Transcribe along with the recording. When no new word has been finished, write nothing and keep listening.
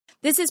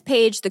This is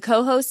Paige, the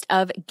co-host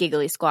of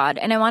Giggly Squad,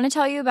 and I want to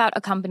tell you about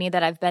a company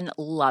that I've been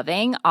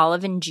loving,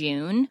 Olive &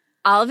 June.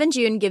 Olive &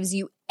 June gives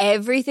you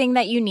everything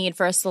that you need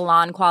for a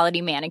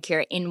salon-quality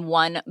manicure in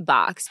one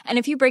box. And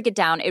if you break it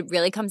down, it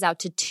really comes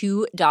out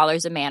to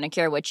 $2 a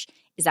manicure, which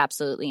is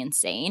absolutely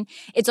insane.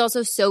 It's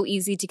also so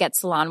easy to get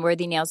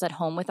salon-worthy nails at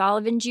home with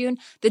Olive & June.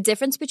 The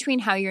difference between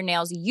how your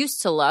nails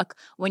used to look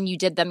when you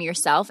did them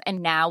yourself and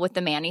now with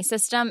the Mani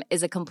system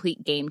is a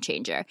complete game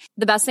changer.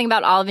 The best thing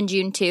about Olive &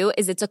 June, too,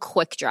 is it's a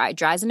quick dry.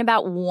 Dries in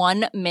about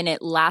 1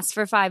 minute, lasts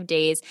for 5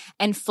 days,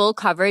 and full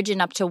coverage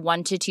in up to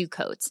 1 to 2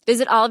 coats.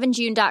 Visit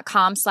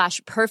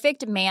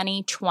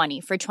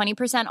oliveandjune.com/perfectmani20 for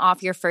 20%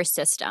 off your first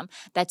system.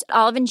 That's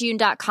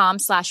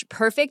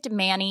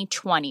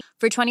oliveandjune.com/perfectmani20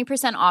 for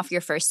 20% off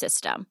your first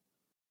system.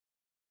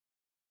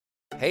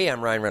 Hey,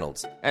 I'm Ryan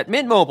Reynolds. At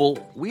Mint Mobile,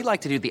 we like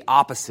to do the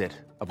opposite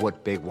of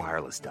what Big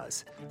Wireless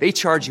does. They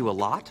charge you a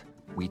lot,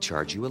 we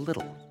charge you a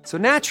little. So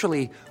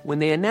naturally, when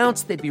they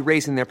announced they'd be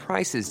raising their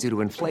prices due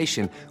to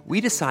inflation,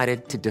 we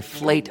decided to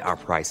deflate our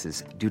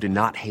prices due to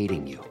not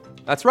hating you.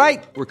 That's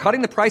right. We're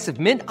cutting the price of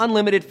Mint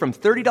Unlimited from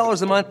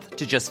 $30 a month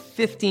to just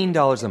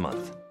 $15 a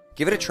month.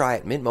 Give it a try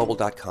at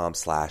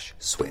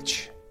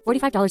mintmobile.com/switch.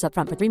 $45 up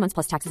front for 3 months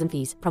plus taxes and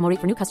fees. Promo rate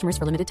for new customers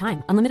for limited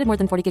time. Unlimited more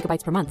than 40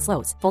 gigabytes per month.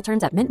 Slows full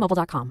terms at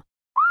mintmobile.com.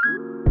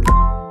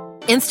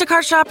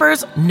 Instacart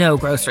shoppers know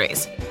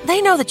groceries.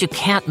 They know that you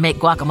can't make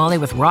guacamole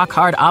with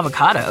rock-hard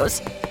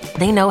avocados.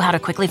 They know how to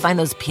quickly find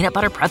those peanut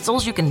butter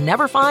pretzels you can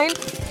never find.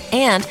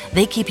 And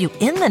they keep you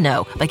in the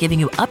know by giving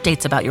you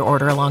updates about your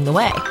order along the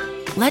way.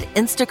 Let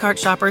Instacart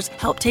shoppers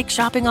help take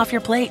shopping off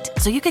your plate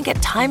so you can get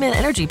time and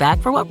energy back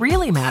for what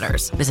really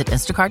matters. Visit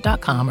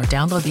instacart.com or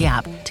download the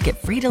app to get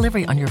free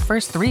delivery on your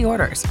first 3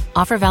 orders.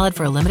 Offer valid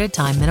for a limited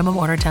time. Minimum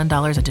order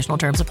 $10. Additional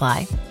terms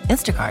apply.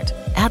 Instacart.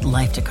 Add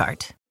life to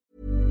cart.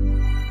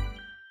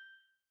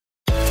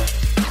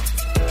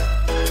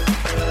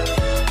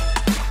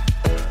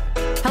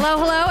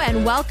 Hello,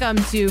 and welcome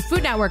to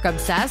Food Network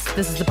Obsessed.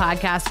 This is the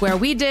podcast where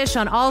we dish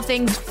on all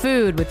things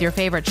food with your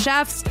favorite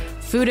chefs,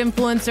 food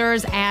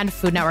influencers, and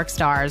Food Network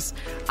stars.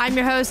 I'm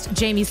your host,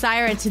 Jamie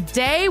Sire, and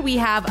today we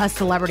have a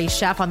celebrity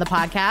chef on the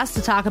podcast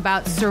to talk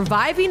about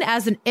surviving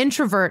as an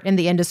introvert in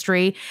the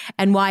industry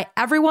and why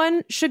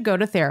everyone should go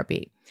to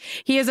therapy.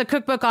 He is a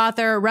cookbook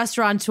author,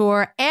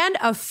 restaurateur, and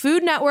a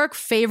Food Network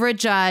favorite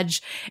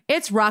judge.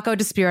 It's Rocco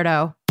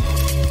DiSpirito.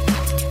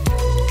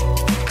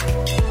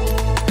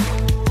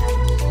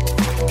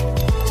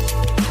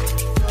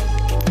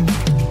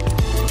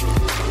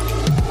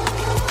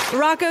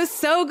 Rocco,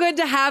 so good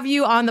to have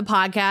you on the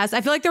podcast. I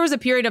feel like there was a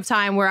period of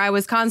time where I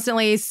was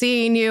constantly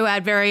seeing you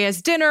at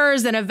various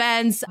dinners and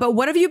events, but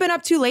what have you been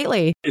up to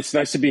lately? It's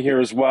nice to be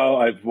here as well.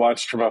 I've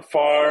watched from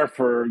afar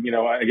for,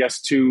 I guess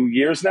 2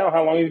 years now.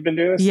 How long have you been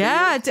doing this?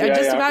 Yeah,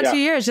 just about 2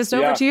 years, just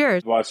over 2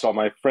 years. Watched all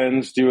my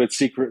friends do it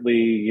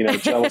secretly,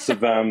 jealous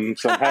of them.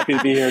 So I'm happy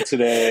to be here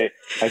today.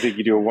 I think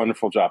you do a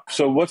wonderful job.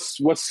 So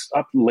what's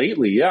up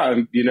lately? Yeah,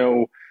 I'm,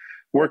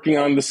 working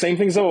on the same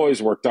things I've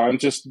always worked on.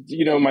 Just,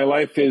 my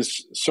life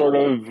is sort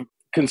of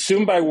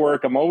consumed by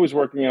work. I'm always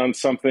working on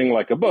something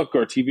like a book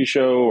or a TV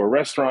show or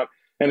restaurant.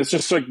 And it's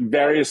just like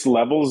various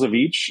levels of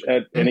each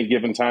at any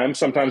given time.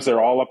 Sometimes they're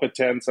all up at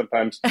 10.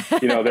 Sometimes,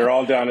 they're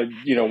all down at,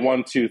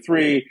 1, 2,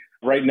 3.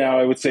 Right now,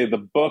 I would say the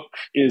book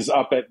is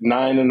up at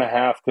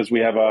 9.5 because we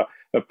have a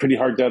pretty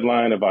hard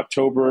deadline of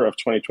October of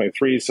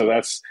 2023. So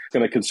that's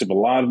going to consume a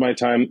lot of my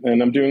time.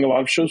 And I'm doing a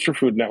lot of shows for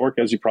Food Network,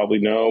 as you probably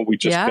know. We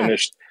just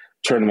finished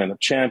Tournament of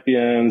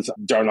Champions,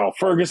 Darnell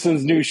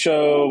Ferguson's new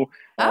show.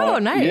 Oh,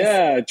 nice.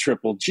 Yeah,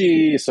 Triple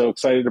G. So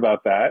excited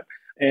about that.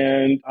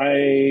 And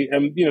I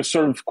am,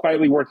 sort of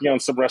quietly working on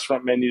some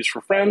restaurant menus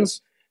for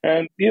friends.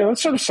 And, it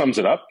sort of sums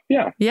it up.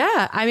 Yeah.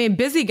 Yeah. I mean,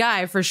 busy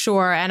guy for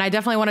sure. And I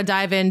definitely want to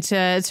dive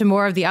into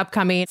more of the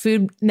upcoming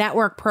Food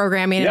Network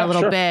programming in a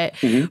little bit.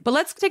 Mm-hmm. But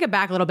let's take it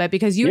back a little bit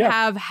because you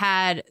have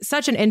had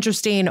such an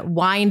interesting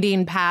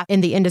winding path in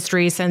the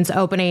industry since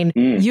opening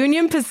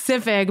Union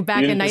Pacific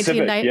back in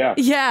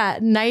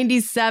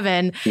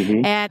 1997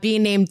 and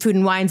being named Food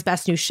and Wine's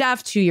Best New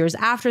Chef 2 years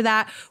after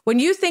that. When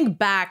you think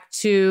back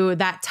to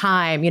that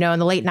time, in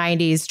the late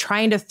 90s,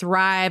 trying to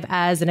thrive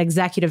as an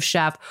executive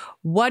chef,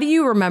 what do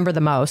you remember the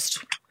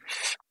most?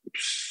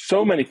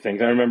 So many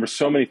things. I remember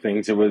so many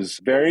things. It was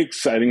a very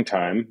exciting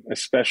time,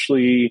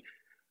 especially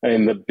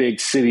in the big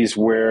cities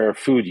where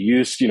food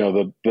used,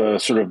 the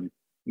sort of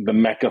the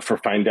mecca for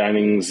fine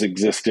dinings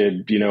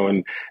existed,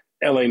 in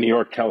LA, New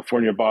York,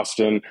 California,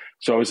 Boston.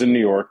 So I was in New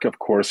York, of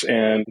course.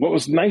 And what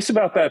was nice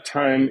about that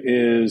time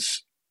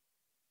is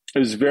it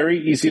was very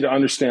easy to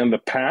understand the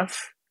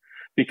path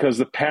because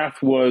the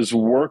path was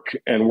work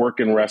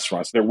in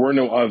restaurants. There were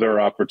no other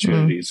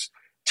opportunities.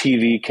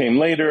 TV came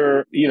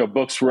later,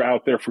 books were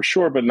out there for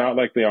sure, but not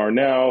like they are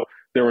now.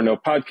 There were no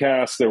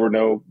podcasts. There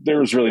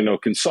was really no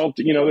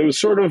consulting. It was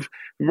sort of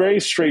very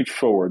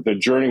straightforward. The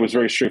journey was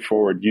very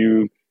straightforward.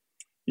 You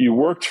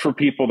worked for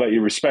people that you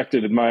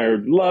respected,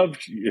 admired,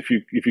 loved. If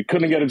you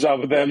couldn't get a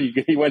job with them, you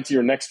went to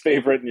your next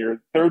favorite and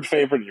your third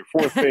favorite and your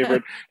fourth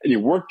favorite, and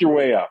you worked your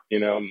way up,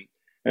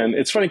 And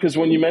it's funny because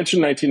when you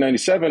mentioned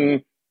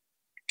 1997,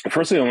 the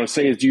first thing I want to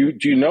say is, do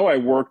you know I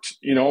worked,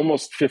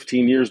 almost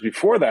 15 years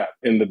before that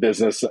in the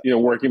business,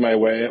 working my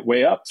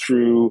way up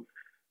through,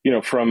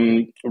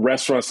 from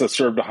restaurants that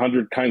served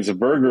 100 kinds of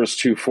burgers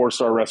to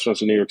 4-star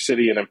restaurants in New York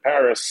City and in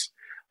Paris.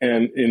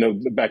 And,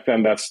 back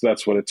then that's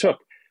what it took.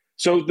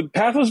 So the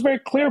path was very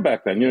clear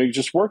back then. You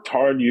just worked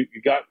hard. You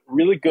got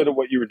really good at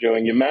what you were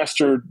doing. You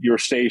mastered your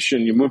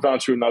station. You moved on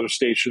to another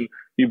station.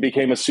 You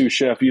became a sous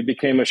chef. You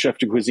became a chef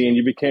de cuisine.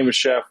 You became a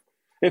chef.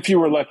 If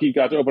you were lucky, you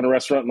got to open a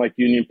restaurant like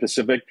Union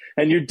Pacific,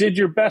 and you did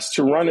your best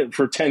to run it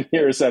for 10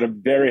 years at a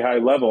very high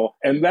level.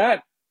 And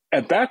that,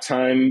 at that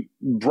time,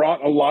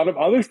 brought a lot of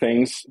other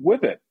things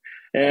with it.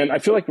 And I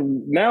feel like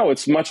now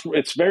it's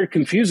very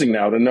confusing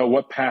now to know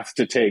what path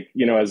to take,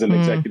 as an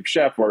executive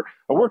chef or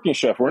a working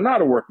chef or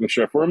not a working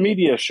chef or a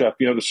media chef.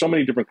 There's so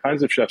many different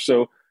kinds of chefs.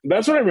 So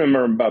that's what I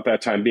remember about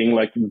that time, being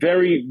like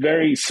very,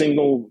 very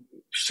single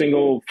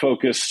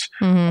focused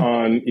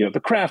on,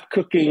 the craft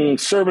cooking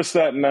service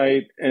that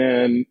night,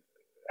 and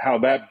how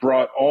that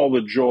brought all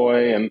the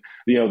joy and,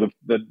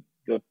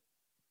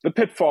 the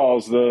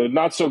pitfalls, the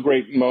not so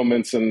great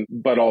moments,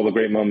 but all the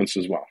great moments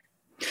as well.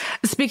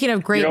 Speaking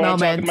of great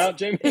moments, what I'm talking about,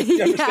 Jamie?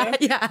 You understand?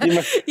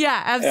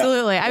 Yeah,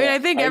 absolutely. Yeah. I mean, I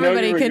think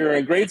everybody you were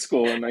in grade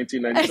school in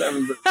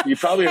 1997, but you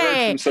probably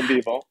heard from some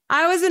people.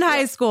 I was in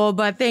high school,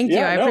 but thank you.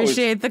 I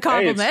appreciate the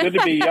compliment. Hey, it's good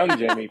to be young,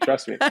 Jamie.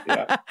 Trust me.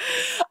 Yeah.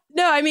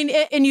 No, I mean,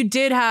 and you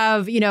did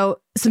have,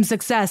 some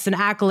success and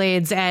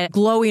accolades and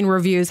glowing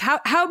reviews.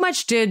 How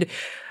much did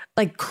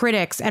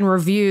critics and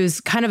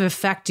reviews kind of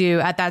affect you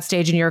at that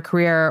stage in your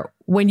career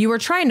when you were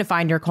trying to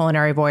find your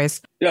culinary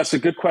voice? Yeah, it's a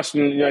good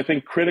question. I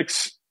think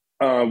critics,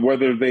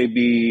 whether they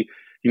be,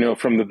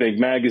 from the big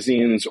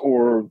magazines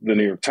or the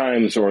New York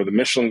Times or the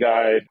Michelin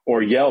Guide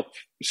or Yelp,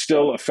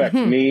 still affect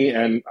me.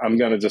 And I'm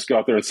going to just go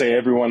out there and say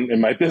everyone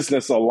in my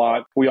business a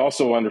lot. We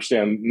also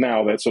understand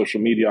now that social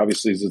media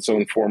obviously is its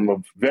own form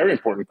of very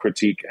important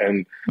critique.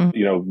 And,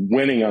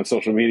 winning on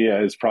social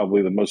media is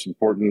probably the most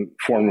important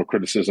form of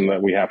criticism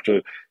that we have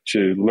to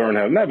learn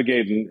how to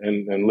navigate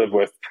and live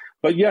with.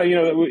 But yeah,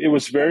 it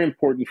was very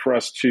important for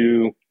us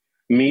to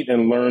meet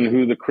and learn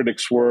who the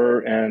critics were.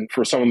 And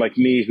for someone like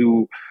me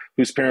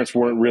whose parents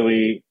weren't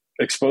really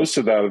exposed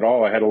to that at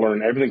all, I had to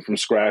learn everything from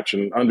scratch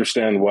and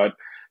understand what,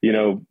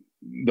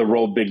 the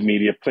role big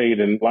media played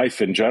in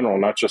life in general,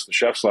 not just the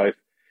chef's life,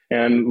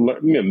 and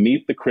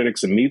meet the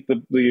critics and meet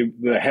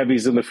the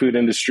heavies in the food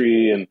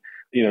industry, and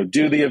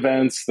do the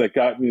events that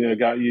got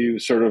you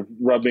sort of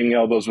rubbing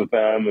elbows with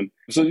them. And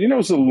so,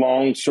 it's a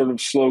long sort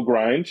of slow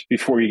grind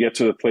before you get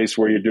to the place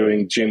where you're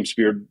doing James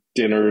Beard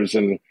dinners.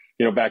 And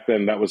back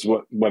then that was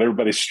what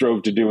everybody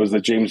strove to do, was the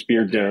James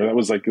Beard dinner. That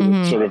was like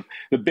sort of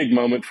the big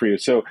moment for you.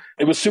 So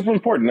it was super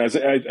important.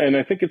 And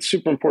I think it's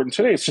super important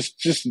today. It's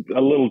just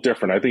a little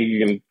different. I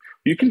think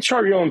you can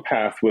chart your own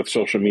path with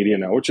social media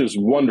now, which is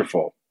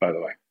wonderful, by the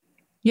way.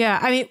 Yeah.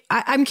 I mean,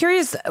 I'm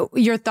curious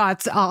your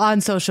thoughts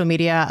on social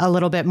media a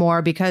little bit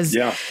more, because,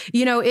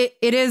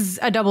 it is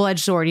a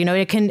double-edged sword.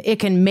 It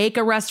can make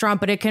a restaurant,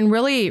 but it can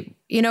really,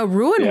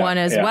 ruin one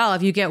as well.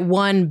 If you get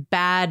one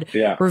bad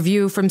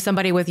review from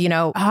somebody with,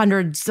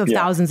 hundreds of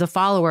thousands of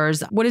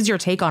followers. What is your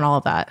take on all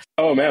of that?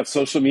 Oh man,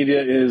 social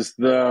media is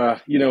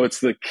it's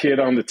the kid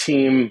on the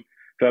team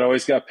that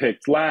always got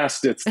picked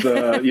last. It's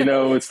the,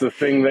 it's the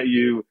thing that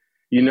you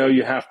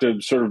have to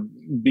sort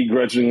of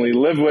begrudgingly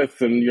live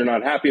with, and you're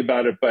not happy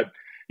about it. But,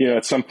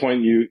 at some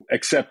point you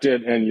accept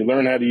it and you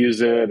learn how to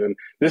use it. And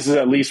this is,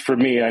 at least for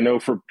me, I know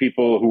for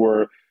people who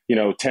are,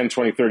 10,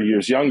 20, 30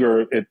 years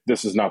younger,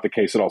 this is not the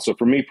case at all. So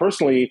for me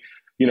personally,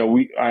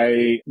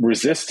 I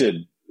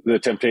resisted the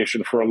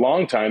temptation for a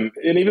long time.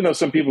 And even though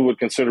some people would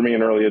consider me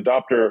an early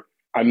adopter,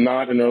 I'm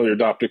not an early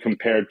adopter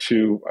compared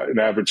to an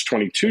average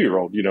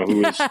 22-year-old,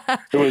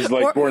 who was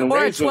like born and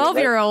raised. Or a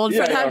 12-year-old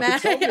for that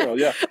matter. 12-year-old,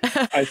 yeah.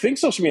 I think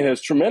social media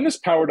has tremendous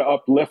power to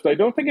uplift. I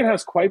don't think it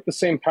has quite the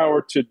same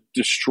power to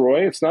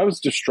destroy. It's not as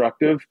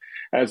destructive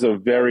as a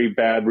very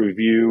bad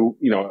review.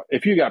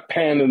 If you got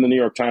panned in the New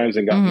York Times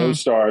and got no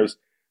stars,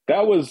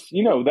 that was,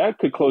 that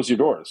could close your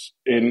doors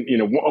in,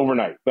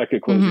 overnight. That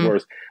could close your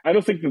doors. I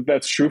don't think that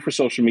that's true for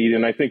social media.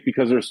 And I think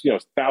because there's,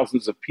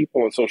 thousands of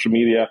people on social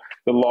media,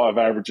 the law of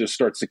averages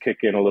starts to kick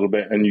in a little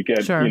bit, and you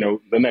get, the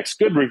next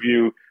good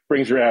review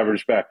brings your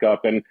average back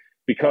up. And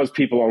because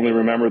people only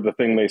remember the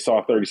thing they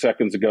saw 30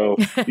 seconds ago,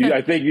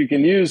 I think you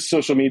can use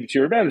social media to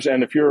your advantage.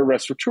 And if you're a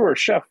restaurateur,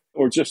 chef,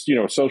 or just,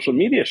 a social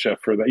media chef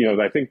for that,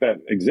 I think that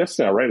exists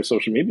now, right? A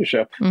social media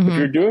chef. If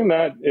you're doing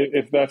that,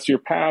 if that's your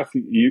path,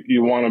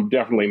 you want to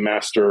definitely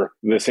master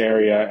this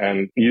area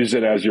and use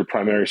it as your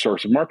primary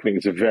source of marketing.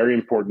 It's a very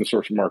important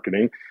source of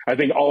marketing. I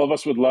think all of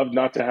us would love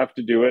not to have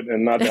to do it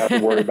and not to have to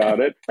worry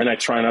about it. And I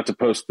try not to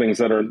post things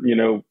that are,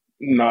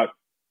 not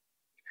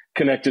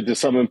connected to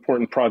some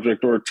important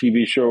project or a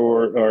TV show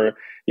or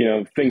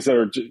things that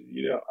are,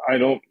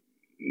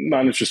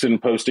 not interested in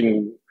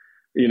posting,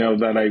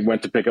 that I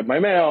went to pick up my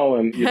mail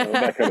and,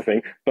 that kind of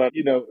thing. But,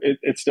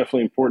 it's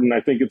definitely important.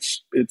 I think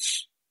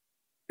it's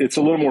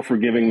a little more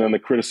forgiving than the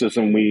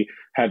criticism we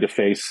had to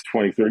face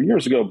 20, 30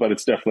 years ago, but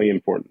it's definitely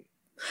important.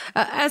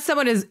 As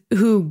someone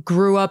who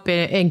grew up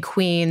in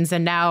Queens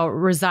and now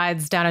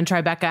resides down in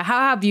Tribeca, how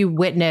have you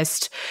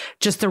witnessed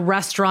just the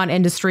restaurant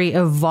industry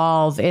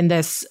evolve in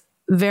this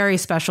very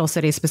special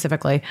city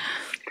specifically?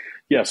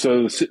 Yeah,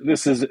 so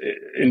this is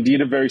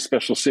indeed a very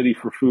special city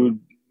for food,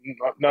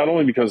 not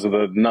only because of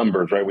the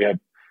numbers, right? We have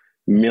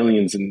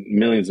millions and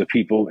millions of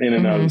people in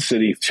and out of the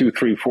city, 2,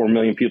 3, 4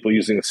 million people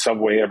using the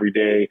subway every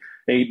day,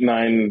 8,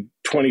 9,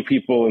 20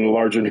 people in the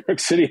larger New York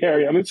City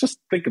area. I mean, just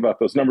think about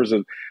those numbers,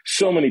 and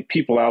so many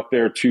people out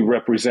there to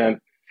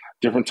represent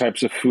different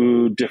types of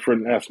food,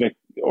 different ethnic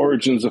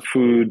origins of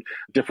food,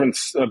 different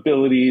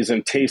abilities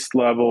and taste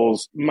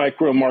levels,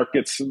 micro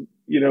markets,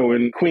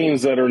 in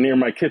Queens that are near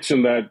my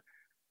kitchen that,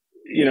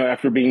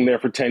 after being there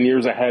for 10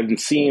 years, I hadn't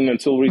seen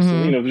until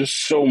recently. There's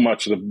just so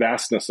much, the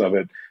vastness of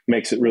it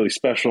makes it really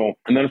special.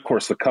 And then, of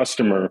course, the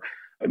customer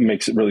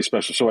makes it really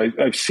special. So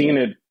I've seen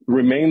it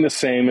remain the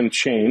same and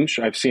change.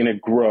 I've seen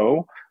it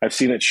grow. I've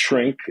seen it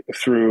shrink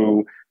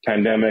through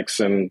pandemics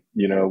and,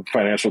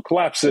 financial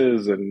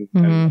collapses and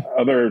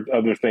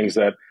other things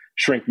that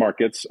shrink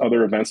markets,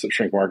 other events that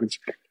shrink markets.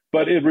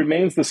 But it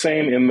remains the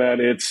same in that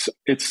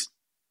it's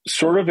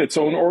sort of its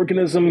own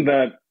organism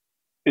that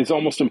is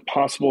almost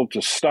impossible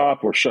to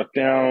stop or shut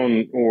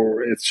down,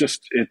 or it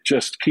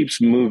just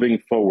keeps moving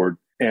forward.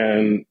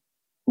 And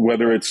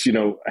whether it's,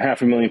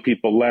 500,000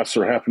 people less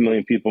or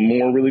 500,000 people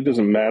more really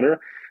doesn't matter.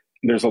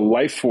 There's a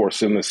life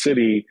force in the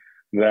city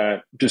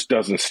that just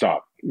doesn't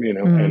stop,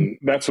 and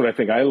that's what I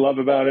think I love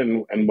about it.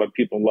 And what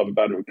people love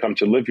about it who come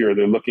to live here,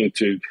 they're looking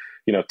to,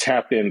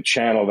 tap in,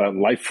 channel that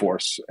life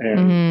force.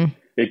 And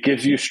it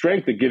gives you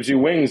strength. It gives you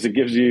wings. It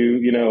gives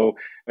you,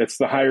 it's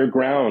the higher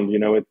ground.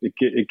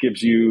 It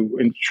gives you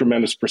a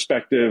tremendous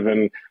perspective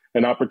and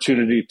an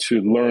opportunity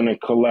to learn and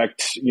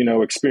collect,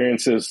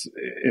 experiences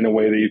in a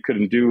way that you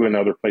couldn't do in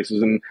other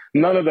places. And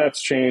none of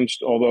that's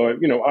changed, although,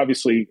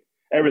 obviously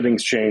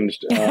everything's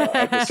changed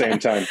at the same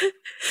time.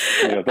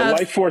 The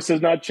life force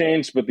has not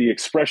changed, but the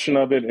expression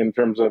of it in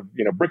terms of,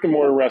 brick and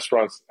mortar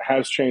restaurants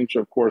has changed.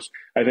 Of course,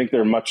 I think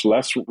there are much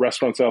less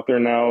restaurants out there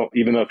now,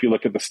 even though if you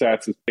look at the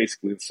stats, it's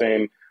basically the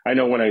same. I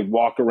know when I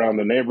walk around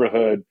the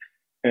neighborhood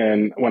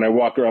and when I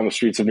walk around the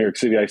streets of New York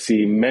City, I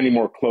see many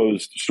more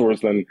closed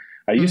stores than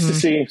I used to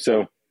see.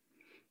 So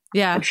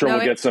yeah, I'm sure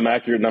we'll get some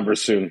accurate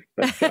numbers soon.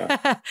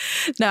 But,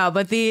 no,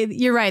 but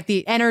you're right.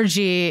 The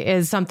energy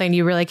is something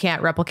you really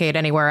can't replicate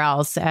anywhere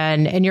else.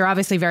 And you're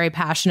obviously very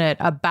passionate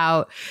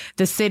about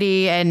the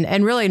city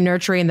and really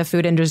nurturing the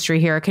food industry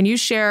here. Can you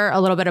share a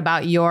little bit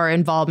about your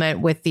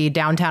involvement with the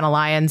Downtown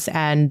Alliance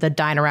and the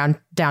Dine Around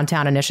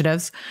Downtown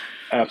initiatives?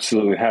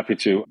 Absolutely. Happy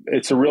to.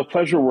 It's a real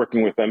pleasure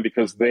working with them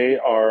because they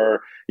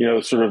are,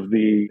 sort of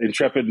the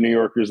intrepid New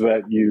Yorkers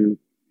that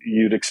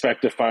you'd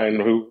expect to find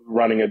who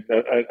running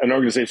an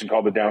organization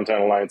called the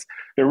Downtown Alliance.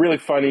 They're really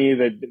funny.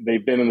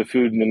 They've been in the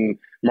food and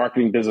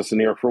marketing business in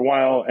New York for a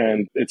while,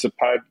 and it's a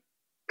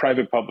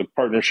private-public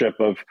partnership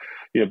of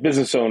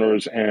business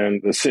owners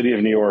and the city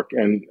of New York.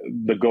 And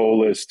the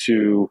goal is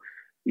to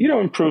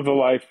improve the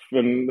life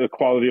and the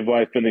quality of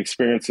life and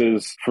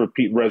experiences for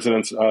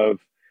residents of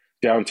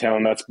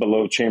downtown. That's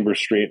below Chambers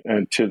Street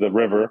and to the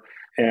river.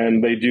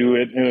 And they do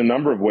it in a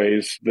number of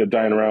ways. The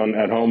Dine Around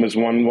at Home is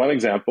one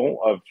example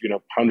of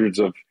hundreds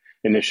of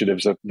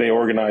initiatives that they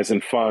organize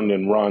and fund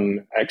and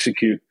run,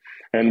 execute.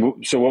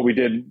 And so what we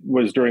did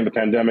was during the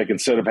pandemic,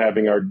 instead of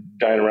having our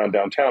Dine Around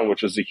Downtown,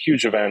 which is a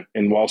huge event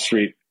in Wall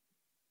Street,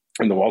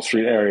 in the Wall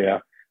Street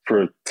area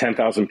for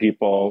 10,000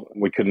 people,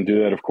 we couldn't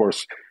do that. Of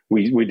course,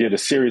 we did a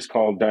series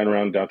called Dine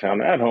Around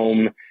Downtown at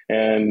Home,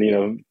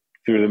 and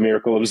through the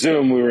miracle of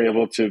Zoom, we were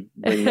able to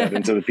bring that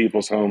into the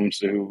people's homes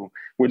who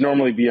would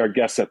normally be our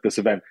guests at this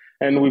event.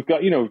 And we've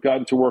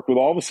gotten to work with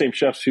all the same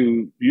chefs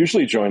who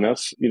usually join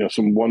us,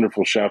 some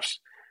wonderful chefs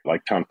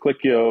like Tom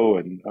Clicchio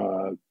and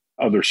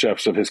other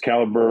chefs of his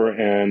caliber,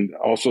 and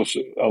also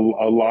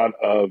a lot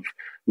of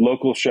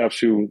local chefs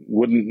who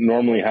wouldn't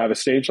normally have a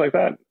stage like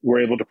that were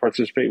able to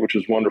participate, which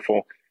is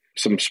wonderful.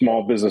 Some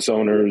small business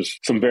owners,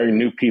 some very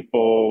new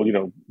people.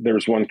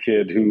 There's one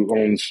kid who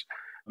owns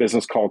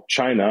business called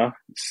China,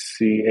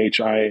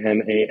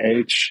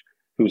 Chinah,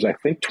 who's I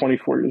think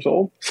 24 years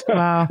old.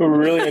 Wow.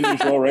 Really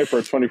unusual, right? For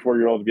a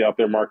 24-year-old to be out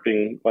there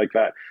marketing like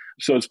that.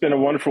 So it's been a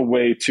wonderful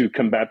way to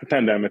combat the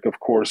pandemic, of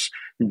course,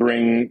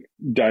 bring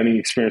dining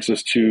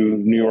experiences to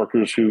New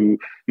Yorkers who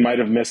might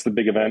have missed the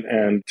big event,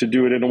 and to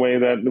do it in a way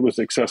that was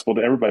accessible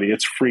to everybody.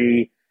 It's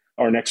free.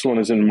 Our next one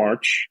is in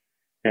March,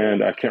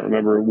 and I can't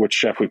remember which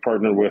chef we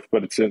partner with,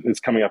 but it's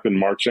coming up in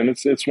March, and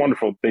it's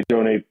wonderful. They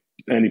donate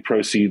any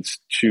proceeds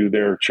to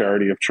their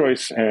charity of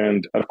choice.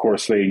 And of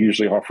course, they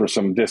usually offer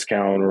some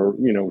discount or,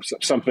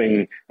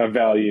 something of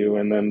value.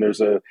 And then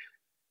there's a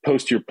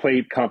post your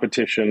plate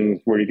competition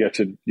where you get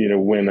to,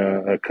 win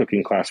a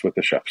cooking class with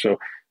the chef. So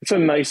it's a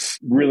nice,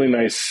 really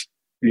nice,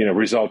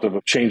 result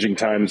of changing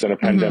times and a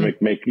pandemic,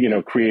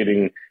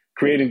 creating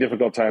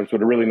difficult times,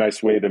 but a really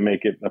nice way to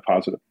make it a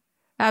positive.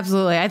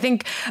 Absolutely. I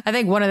think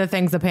one of the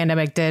things the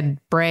pandemic did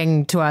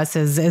bring to us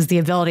is the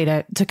ability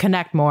to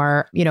connect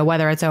more,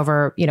 whether it's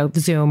over,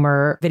 Zoom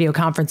or video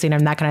conferencing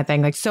and that kind of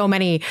thing. Like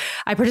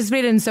I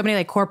participated in so many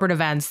like corporate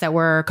events that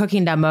were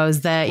cooking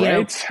demos that,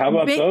 How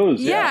about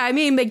those? Yeah. I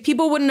mean, like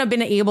people wouldn't have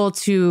been able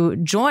to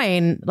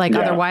join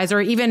otherwise,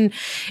 or even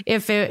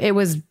if it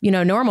was,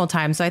 normal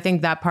time. So I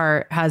think that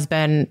part has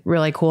been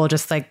really cool.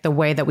 Just like the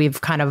way that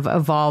we've kind of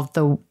evolved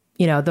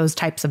those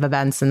types of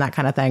events and that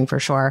kind of thing for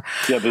sure.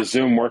 Yeah, the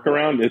Zoom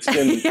workaround, it's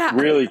been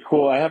really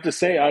cool. I have to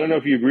say, I don't know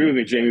if you agree with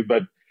me, Jamie,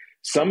 but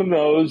some of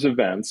those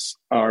events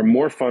are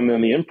more fun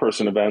than the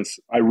in-person events.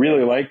 I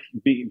really like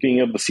being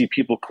able to see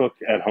people cook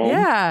at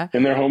home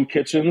in their home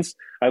kitchens.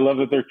 I love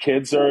that their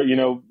kids are,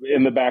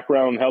 in the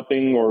background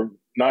helping or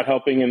not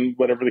helping and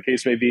whatever the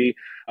case may be.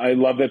 I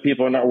love that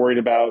people are not worried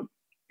about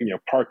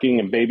parking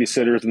and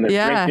babysitters and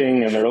they're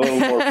drinking and they're a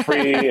little more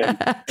free.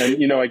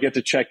 And I get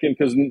to check in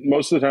because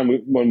most of the time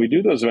when we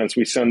do those events,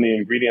 we send the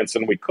ingredients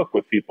and we cook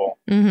with people,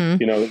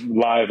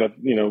 live,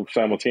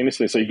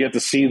 simultaneously. So you get to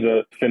see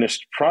the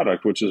finished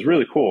product, which is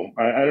really cool.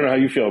 I don't know how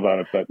you feel about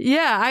it, but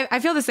yeah, I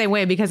feel the same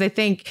way because I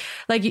think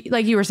like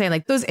you were saying,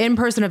 like those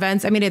in-person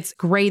events, I mean, it's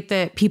great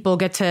that people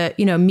get to,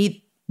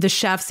 meet the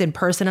chefs in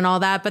person and all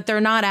that, but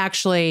they're not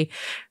actually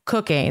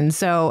cooking.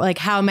 So like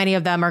how many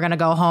of them are going to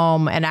go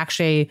home and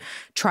actually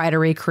try to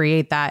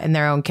recreate that in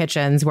their own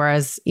kitchens?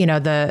 Whereas,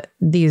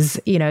 these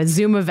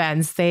Zoom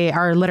events, they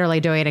are literally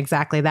doing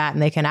exactly that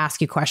and they can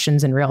ask you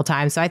questions in real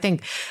time. So I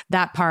think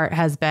that part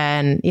has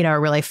been, a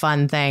really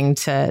fun thing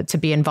to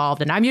be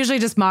involved in. I'm usually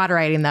just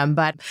moderating them,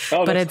 but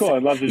that's cool.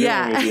 I'd love to do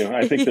it with you.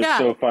 I think that's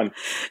so fun.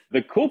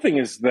 The cool thing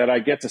is that I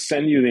get to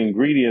send you the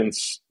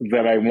ingredients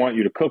that I want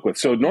you to cook with.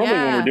 So normally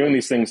when we're doing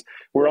these things,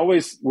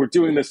 we're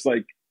doing this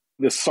like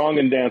this song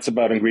and dance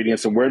about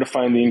ingredients and where to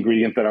find the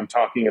ingredient that I'm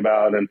talking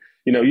about. And,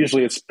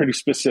 usually it's pretty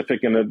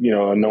specific and,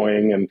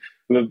 annoying. And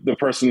the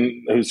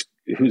person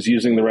who's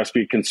using the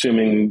recipe,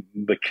 consuming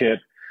the kit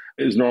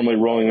is normally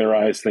rolling their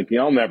eyes thinking,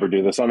 I'll never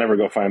do this. I'll never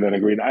go find that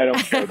ingredient. I don't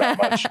care that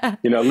much.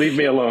 Leave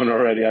me alone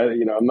already.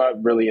 I'm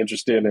not really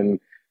interested in,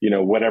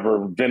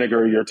 whatever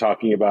vinegar you're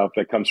talking about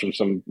that comes from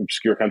some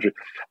obscure country.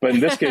 But in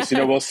this case,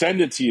 we'll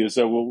send it to you.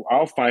 So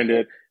I'll find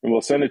it and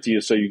we'll send it to you.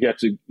 So you get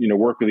to,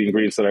 work with the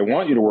ingredients that I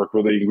want you to work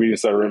with, the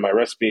ingredients that are in my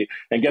recipe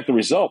and get the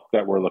result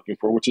that we're looking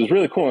for, which is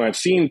really cool. And I've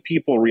seen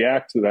people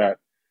react to that.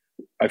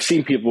 I've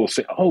seen people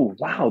say, oh,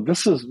 wow,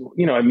 this is,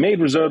 I made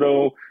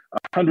risotto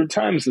 100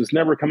 times. It's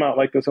never come out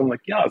like this. I'm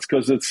like, yeah, it's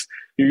because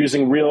you're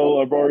using real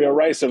arborio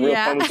rice and real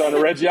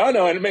Parmigiano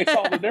Reggiano and it makes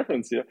all the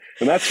difference. Yeah.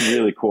 And that's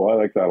really cool. I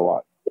like that a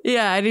lot.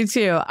 Yeah, I do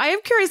too. I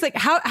am curious, like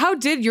how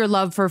did your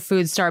love for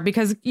food start?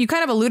 Because you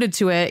kind of alluded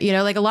to it,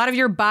 like a lot of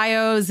your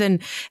bios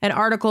and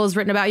articles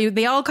written about you,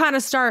 they all kind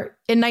of start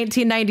in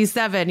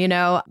 1997,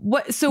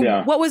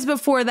 What was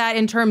before that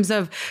in terms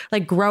of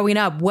like growing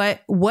up?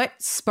 What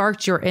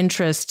sparked your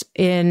interest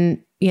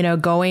in,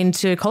 going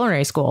to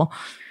culinary school?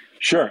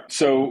 Sure.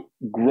 So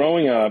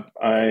growing up,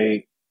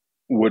 I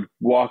would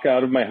walk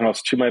out of my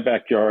house to my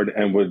backyard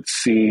and would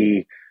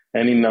see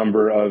any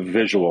number of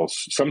visuals.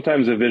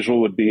 Sometimes a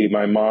visual would be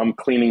my mom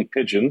cleaning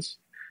pigeons.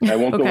 I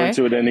won't go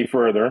into it any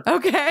further.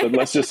 Okay. But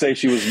let's just say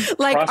she was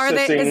like,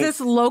 processing. Is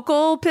this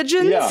local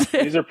pigeons? Yeah.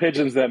 These are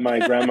pigeons that my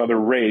grandmother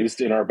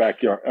raised in our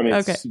backyard. I mean,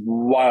 it's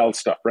wild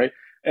stuff, right?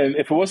 And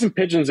if it wasn't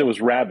pigeons, it was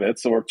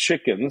rabbits or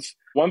chickens.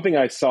 One thing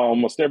I saw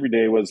almost every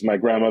day was my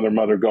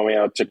mother going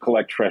out to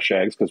collect fresh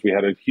eggs because we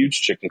had a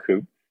huge chicken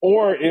coop.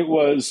 Or it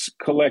was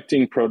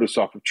collecting produce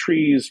off of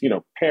trees,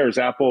 pears,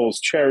 apples,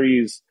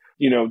 cherries,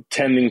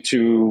 tending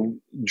to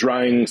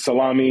drying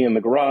salami in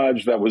the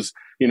garage that was,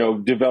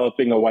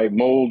 developing a white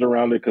mold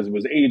around it because it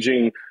was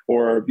aging,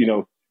 or,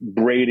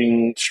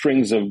 braiding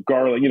strings of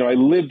garlic. I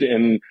lived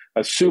in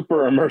a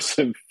super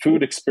immersive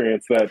food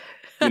experience that,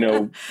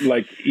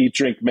 like Eat,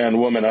 Drink, Man,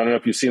 Woman. I don't know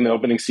if you've seen the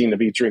opening scene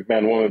of Eat, Drink,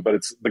 Man, Woman, but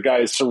it's the guy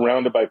is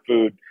surrounded by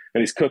food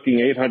and he's cooking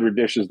 800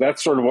 dishes.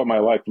 That's sort of what my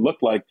life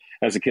looked like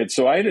as a kid.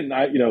 So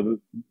the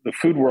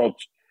food world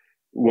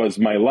was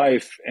my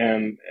life.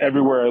 And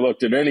everywhere I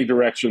looked in any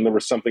direction, there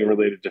was something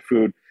related to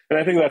food. And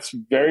I think that's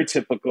very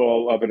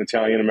typical of an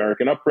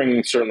Italian-American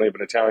upbringing, certainly of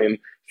an Italian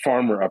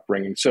farmer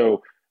upbringing.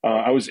 So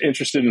I was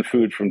interested in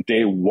food from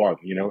day one,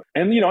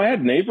 And, I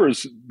had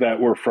neighbors that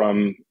were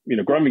from,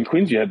 growing up in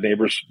Queens, you had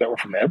neighbors that were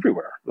from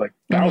everywhere, like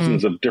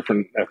thousands of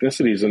different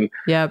ethnicities. And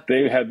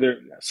they had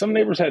some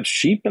neighbors had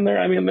sheep in there.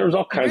 I mean, there was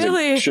all kinds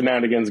of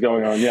shenanigans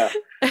going on. Yeah.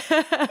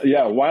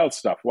 Yeah. Wild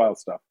stuff.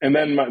 And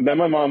then my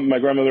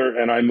grandmother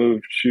and I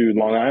moved to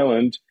Long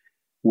Island,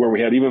 where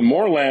we had even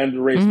more land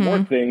to raise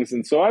more things.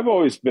 And so I've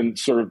always been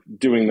sort of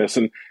doing this.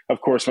 And of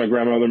course, my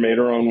grandmother made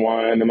her own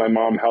wine and my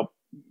mom helped,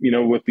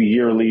 with the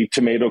yearly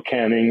tomato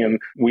canning, and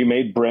we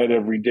made bread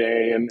every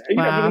day, and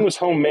everything was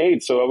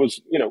homemade. So I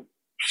was,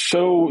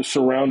 so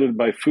surrounded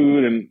by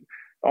food and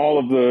all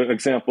of the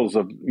examples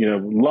of,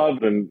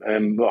 love and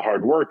the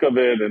hard work of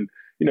it. And,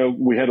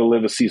 we had to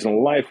live a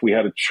seasonal life. We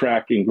had to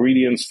track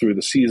ingredients through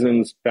the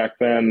seasons back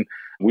then.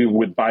 We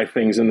would buy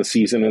things in the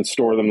season and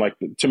store them. Like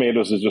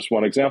tomatoes is just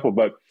one example,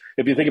 but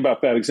if you think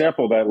about that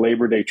example, that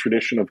Labor Day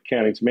tradition of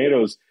canning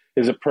tomatoes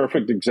is a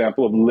perfect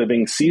example of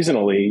living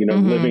seasonally,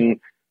 living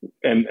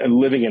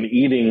and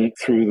eating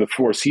through the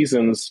 4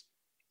 seasons,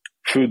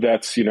 food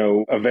that's,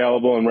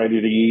 available and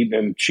ready to eat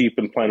and cheap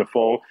and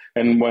plentiful.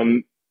 And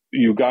when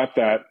you got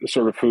that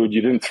sort of food,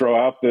 you didn't throw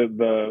out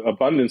the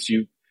abundance,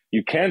 you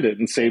canned it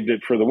and saved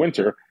it for the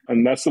winter.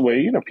 And that's the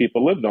way,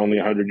 people lived only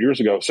 100 years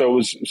ago. So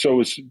it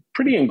was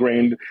pretty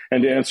ingrained.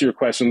 And to answer your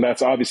question,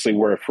 that's obviously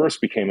where I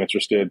first became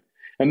interested.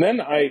 And then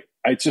I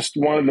just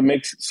wanted to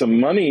make some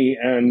money,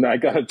 and I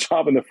got a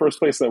job in the first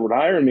place that would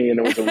hire me. And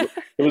it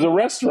was a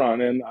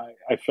restaurant, and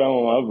I fell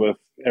in love with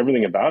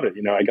everything about it.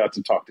 I got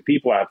to talk to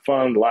people, have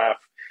fun, laugh,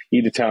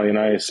 eat Italian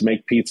ice,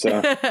 make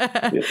pizza.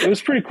 It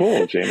was pretty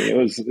cool, Jamie. It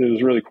was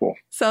really cool.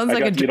 Sounds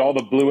like I got to eat all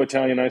the blue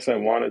Italian ice I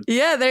wanted.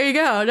 Yeah, there you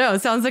go. No,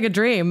 sounds like a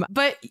dream.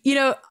 But,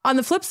 on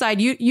the flip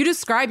side, you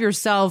describe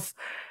yourself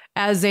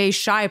as a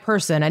shy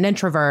person, an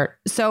introvert.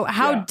 So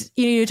how,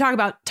 you talk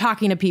about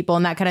talking to people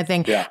and that kind of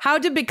thing. Yeah. How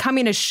did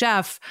becoming a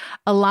chef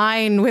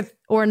align with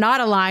or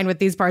not align with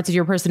these parts of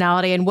your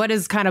personality? And what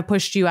has kind of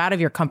pushed you out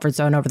of your comfort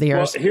zone over the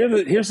years?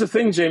 Well, here's the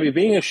thing, Jamie.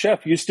 Being a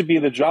chef used to be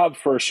the job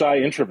for a shy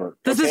introvert.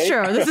 This is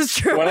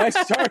true. When I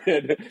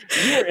started,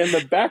 you were in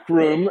the back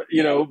room,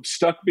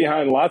 stuck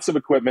behind lots of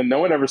equipment. No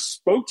one ever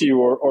spoke to you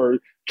or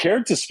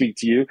cared to speak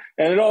to you.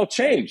 And it all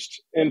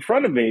changed in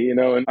front of me,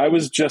 and I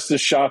was just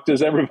as shocked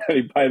as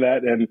everybody by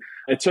that. And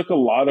it took a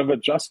lot of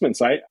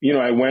adjustments. I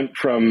went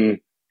from,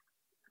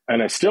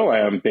 and I still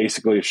am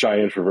basically a shy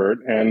introvert,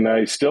 and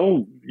I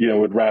still,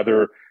 would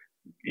rather,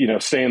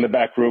 stay in the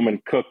back room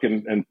and cook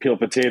and peel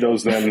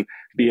potatoes than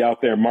be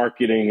out there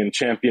marketing and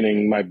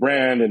championing my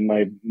brand and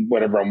my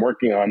whatever I'm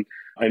working on.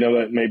 I know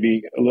that may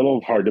be a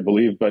little hard to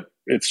believe, but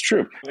it's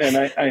true. And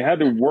I had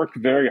to work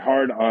very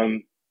hard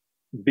on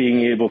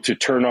being able to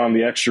turn on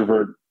the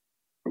extrovert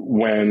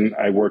when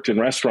I worked in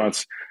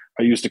restaurants.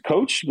 I used a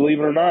coach, believe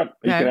it or not.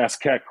 Okay. You can ask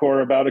Kat Core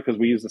about it because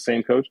we use the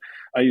same coach.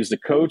 I used a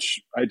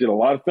coach. I did a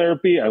lot of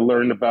therapy. I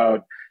learned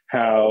about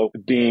how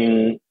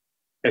being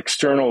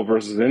external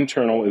versus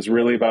internal is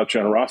really about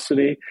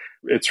generosity.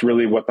 It's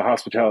really what the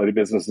hospitality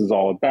business is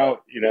all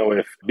about.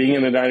 If being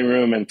in the dining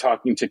room and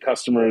talking to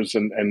customers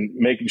and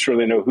making sure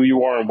they know who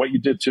you are and what you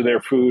did to their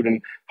food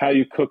and how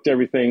you cooked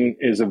everything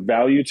is of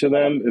value to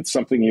them, it's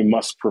something you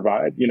must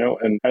provide,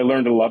 and I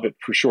learned to love it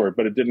for sure,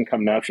 but it didn't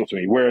come natural to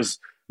me. Whereas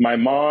my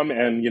mom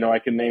and, I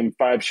can name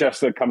 5 chefs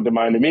that come to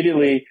mind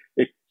immediately,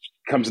 it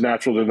comes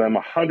natural to them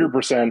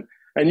 100%.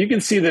 And you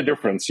can see the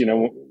difference,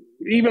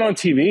 even on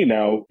TV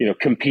now,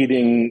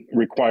 competing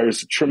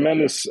requires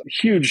tremendous,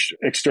 huge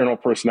external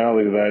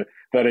personality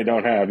that I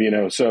don't have,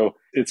 so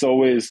it's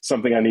always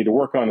something I need to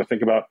work on and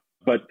think about.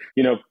 But,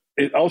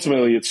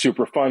 ultimately it's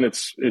super fun.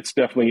 It's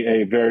definitely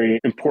a very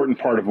important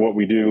part of what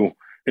we do.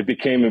 It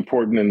became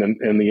important in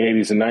the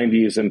 80s and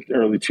 90s and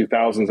early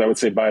 2000s. I would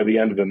say by the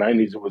end of the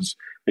 90s, it was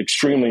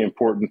extremely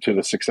important to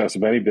the success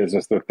of any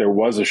business that there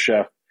was a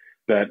chef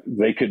that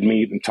they could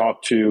meet and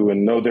talk to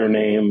and know their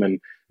name and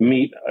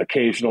meet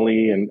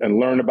occasionally and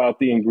learn about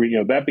the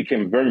ingredient. That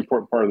became a very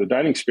important part of the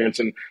dining experience.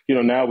 And,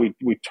 now we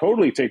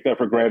totally take that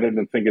for granted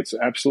and think it's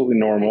absolutely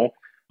normal,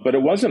 but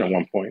it wasn't at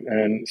one point.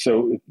 And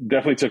so it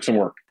definitely took some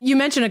work. You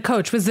mentioned a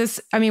coach. Was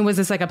this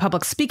like a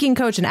public speaking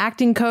coach, an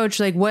acting coach?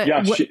 Like what?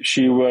 Yeah,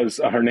 she was,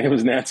 her name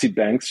was Nancy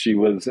Banks. She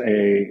was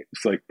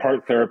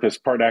part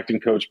therapist, part acting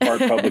coach, part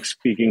public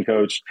speaking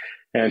coach.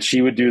 And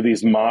she would do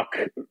these mock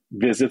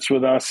visits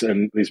with us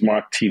and these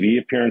mock TV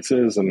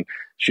appearances. And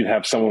she'd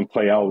have someone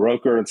play Al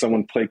Roker and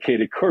someone play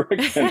Katie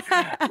Couric.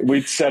 And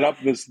we'd set up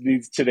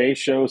these Today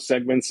Show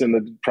segments in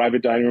the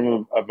private dining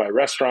room of my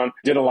restaurant.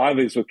 Did a lot of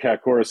these with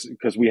Kat Corris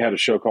because we had a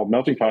show called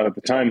Melting Pot at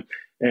the time.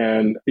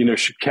 And,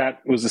 Kat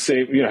was the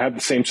same, had the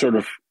same sort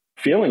of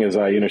feeling as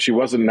I. She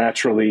wasn't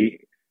naturally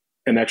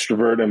an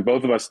extrovert, and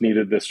both of us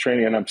needed this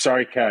training. And I'm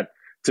sorry, Kat,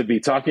 to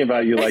be talking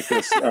about you like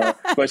this.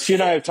 But she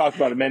and I have talked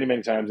about it many,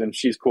 many times, and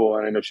she's cool.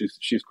 And I know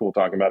she's cool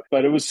talking about it.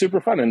 But it was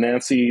super fun. And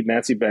Nancy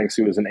Banks,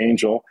 who was an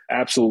angel,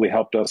 absolutely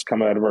helped us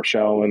come out of our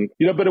shell. And,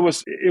 but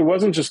it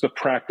wasn't just the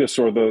practice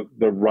or the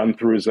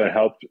run-throughs that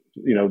helped,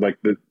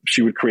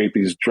 she would create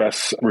these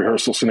dress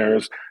rehearsal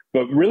scenarios,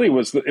 but really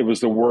it was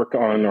the work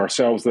on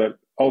ourselves that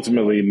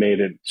ultimately made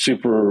it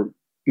super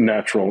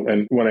natural.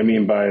 And what I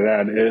mean by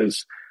that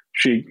is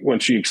when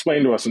she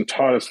explained to us and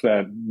taught us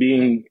that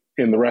being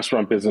in the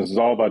restaurant business is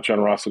all about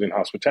generosity and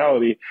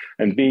hospitality,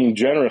 and being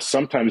generous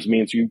sometimes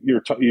means you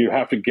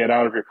have to get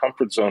out of your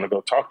comfort zone and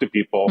go talk to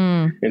people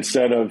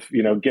instead of,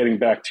 getting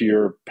back to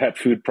your pet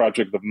food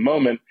project of the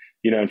moment,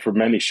 and for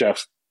many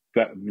chefs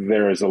that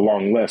there is a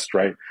long list,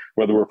 right?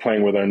 Whether we're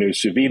playing with our new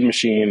sous vide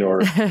machine or,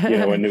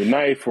 a new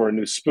knife or a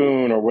new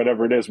spoon or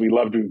whatever it is, we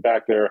love to be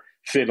back there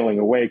fiddling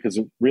away because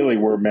really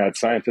we're mad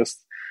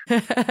scientists,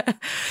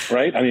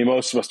 right? I mean,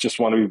 most of us just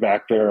want to be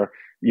back there,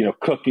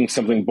 cooking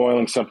something,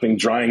 boiling something,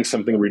 drying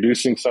something,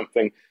 reducing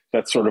something.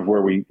 That's sort of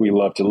where we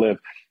love to live.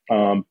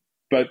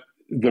 But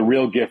the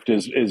real gift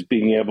is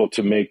being able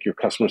to make your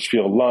customers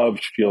feel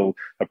loved, feel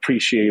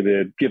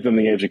appreciated, give them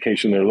the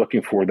education they're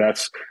looking for.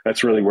 That's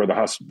really where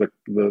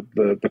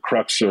the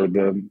crux or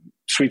the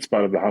sweet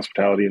spot of the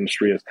hospitality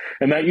industry is.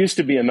 And that used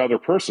to be another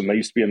person. That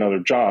used to be another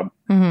job.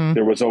 Mm-hmm.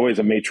 There was always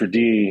a maitre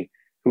d'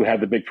 who had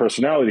the big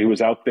personality, who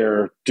was out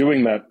there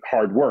doing that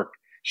hard work,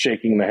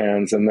 shaking the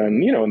hands. And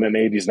then, in the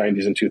 80s,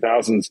 90s, and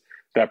 2000s,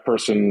 that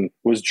person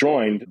was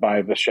joined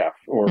by the chef,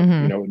 or,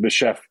 the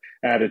chef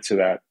added to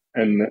that.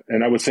 And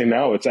I would say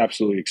now it's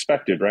absolutely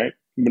expected, right?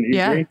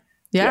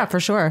 Yeah, for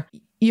sure.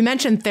 You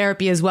mentioned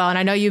therapy as well. And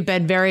I know you've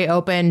been very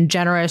open,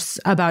 generous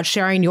about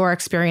sharing your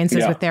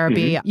experiences with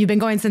therapy. Mm-hmm. You've been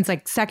going since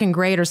like second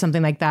grade or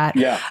something like that.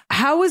 Yeah.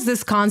 How has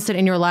this constant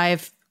in your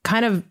life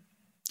kind of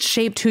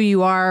shaped who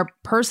you are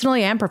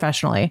personally and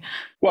professionally?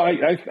 Well,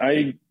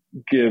 I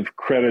give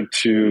credit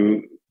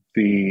to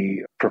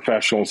the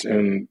professionals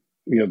in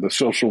the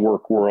social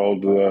work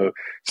world, the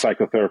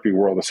psychotherapy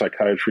world, the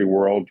psychiatry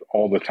world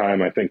all the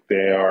time. I think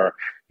they are,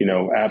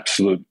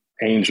 absolute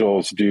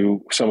angels, do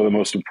some of the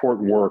most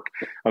important work,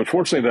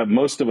 unfortunately, that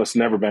most of us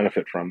never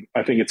benefit from.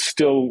 I think it's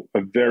still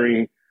a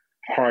very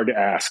hard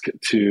ask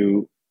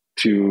to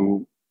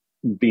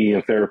be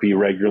in therapy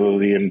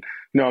regularly. And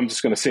I'm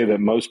just going to say that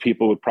most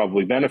people would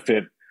probably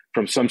benefit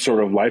from some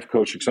sort of life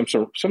coaching, some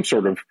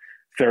sort of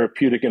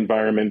therapeutic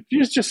environment,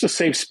 just a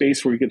safe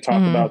space where you can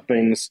talk about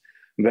things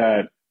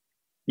that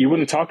you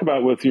wouldn't talk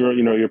about with your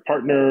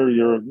partner,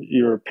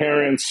 your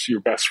parents, your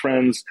best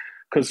friends.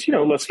 Because,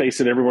 let's face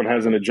it, everyone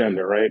has an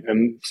agenda, right?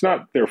 And it's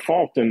not their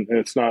fault, and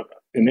it's not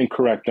an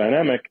incorrect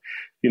dynamic.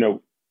 A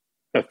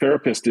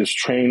therapist is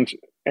trained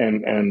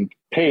and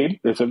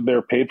paid. They're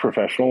a paid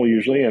professional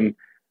usually, and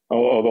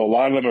although a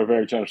lot of them are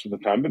very generous at the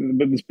time,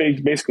 but it's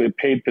basically a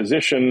paid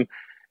position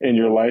in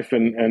your life,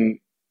 and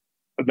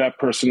that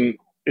person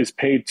is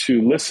paid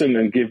to listen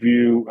and give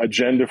you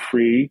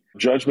agenda-free,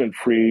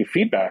 judgment-free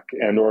feedback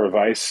and or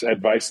advice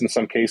in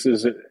some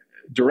cases,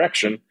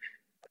 direction.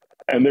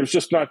 And there's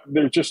just no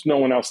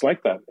one else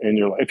like that in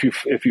your life.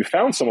 If you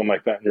found someone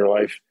like that in your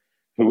life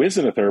who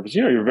isn't a therapist,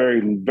 you're a very,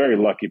 very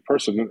lucky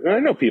person. And I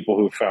know people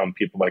who found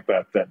people like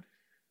that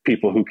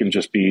people who can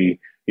just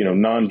be,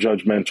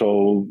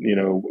 non-judgmental,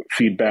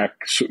 feedback,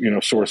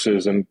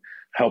 sources, and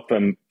help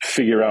them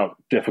figure out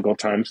difficult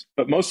times.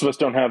 But most of us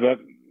don't have that,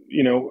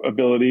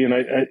 ability. And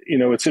I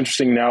it's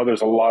interesting now,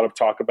 there's a lot of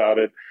talk about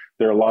it.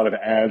 There are a lot of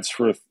ads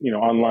for,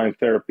 online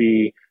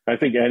therapy. I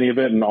think any of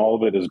it and all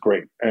of it is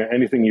great.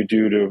 Anything you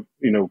do to,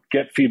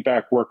 get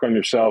feedback, work on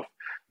yourself,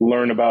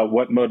 learn about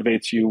what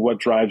motivates you, what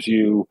drives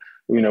you,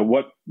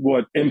 what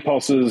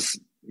impulses,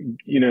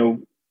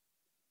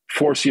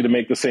 force you to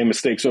make the same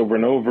mistakes over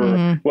and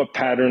over, what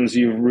patterns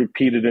you've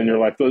repeated in your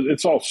life.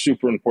 It's all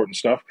super important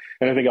stuff.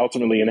 And I think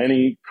ultimately in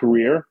any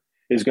career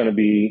is going to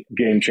be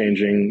game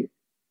changing.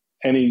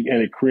 Any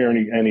career,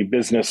 any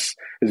business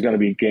is going to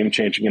be game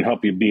changing and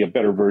help you be a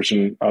better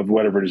version of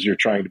whatever it is you're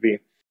trying to be.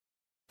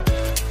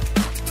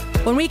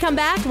 When we come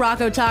back,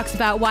 Rocco talks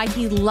about why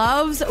he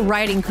loves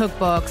writing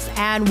cookbooks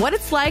and what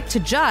it's like to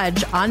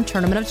judge on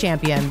Tournament of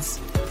Champions.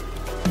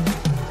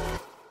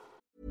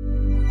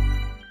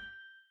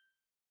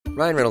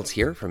 Ryan Reynolds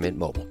here from Mint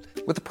Mobile.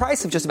 With the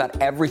price of just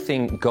about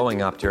everything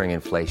going up during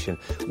inflation,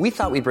 we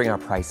thought we'd bring our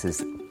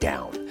prices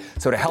down.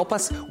 So to help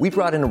us, we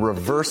brought in a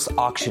reverse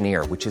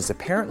auctioneer, which is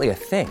apparently a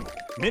thing.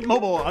 Mint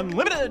Mobile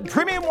Unlimited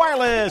Premium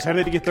Wireless. How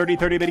to get 30,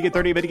 30, bit to get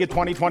 30, bit to get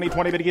 20, 20,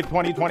 20, bit to get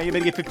 20, 20, bit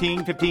to get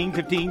 15, 15,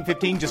 15,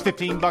 15, just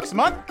 $15 a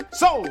month?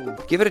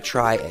 Sold! Give it a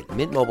try at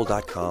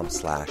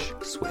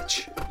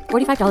mintmobile.com/switch.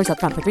 $45 up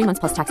front for 3 months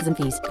plus taxes and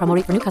fees. Promo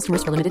rate for new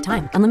customers for limited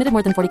time. Unlimited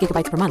more than 40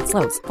 gigabytes per month.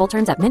 Slows full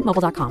terms at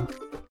mintmobile.com.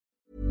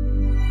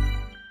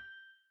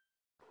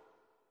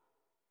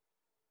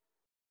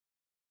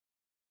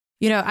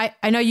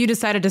 I know you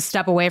decided to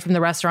step away from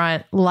the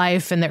restaurant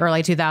life in the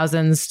early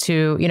 2000s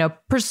to,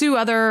 pursue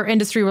other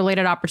industry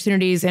related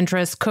opportunities,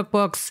 interests,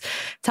 cookbooks,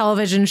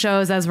 television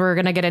shows, as we're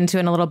going to get into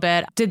in a little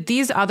bit. Did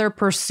these other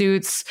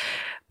pursuits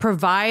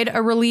provide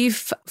a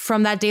relief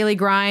from that daily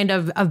grind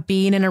of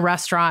being in a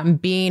restaurant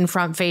and being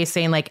front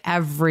facing like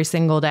every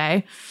single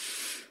day?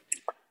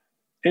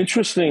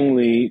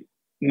 Interestingly,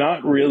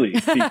 not really,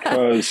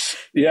 because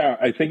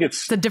I think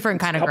it's a different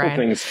kind of grind.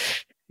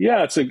 Things.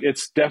 Yeah,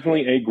 it's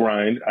definitely a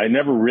grind. I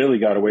never really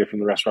got away from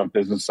the restaurant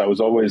business. I was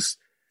always,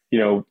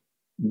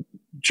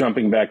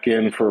 jumping back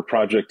in for a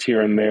project here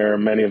and there.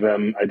 Many of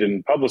them I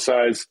didn't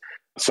publicize.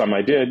 Some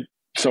I did.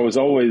 So I was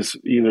always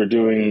either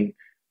doing,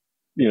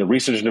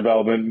 research and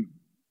development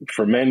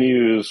for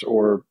menus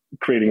or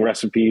creating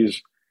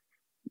recipes.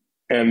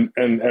 And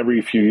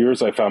every few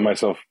years I found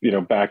myself,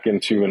 back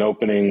into an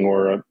opening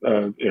or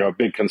a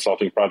big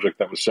consulting project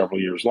that was several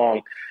years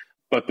long.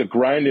 But the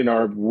grind in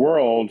our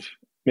world,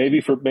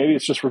 maybe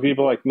it's just for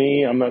people like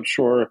me. I'm not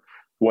sure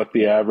what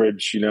the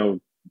average,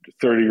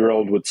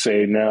 30-year-old would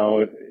say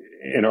now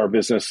in our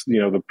business,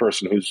 the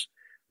person who's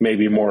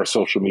maybe more a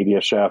social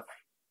media chef,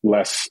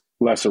 less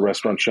a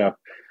restaurant chef.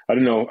 I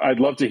don't know. I'd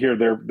love to hear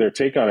their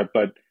take on it,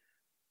 but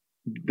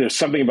there's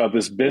something about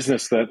this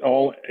business that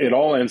it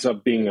all ends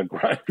up being a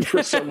grind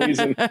for some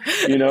reason.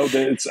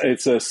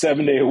 It's a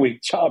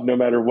 7-day-a-week job, no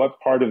matter what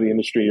part of the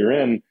industry you're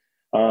in.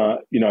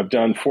 I've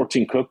done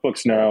 14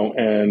 cookbooks now,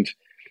 and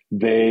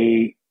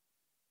they,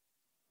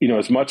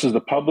 as much as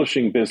the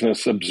publishing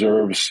business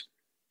observes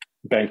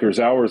banker's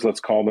hours, let's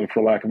call them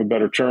for lack of a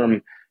better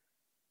term,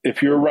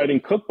 if you're writing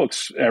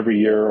cookbooks every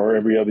year or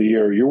every other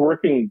year, you're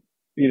working,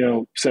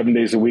 7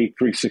 days a week,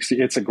 360.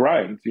 It's a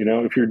grind.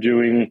 If you're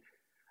doing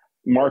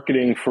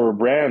marketing for a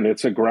brand,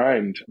 it's a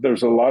grind.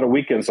 There's a lot of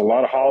weekends, a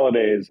lot of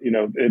holidays.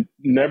 It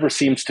never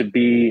seems to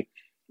be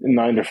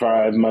 9 to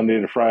 5,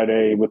 Monday to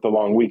Friday with the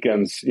long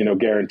weekends,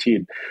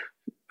 guaranteed.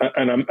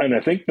 And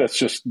I think that's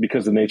just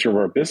because the nature of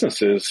our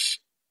business is,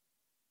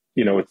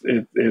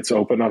 it's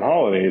open on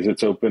holidays,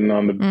 it's open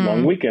on the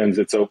long weekends,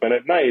 it's open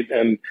at night.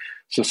 And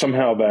so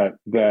somehow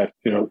that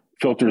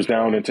filters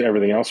down into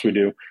everything else we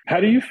do. How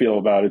do you feel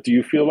about it? Do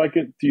you feel like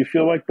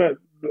that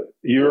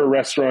you're a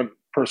restaurant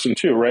person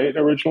too, right?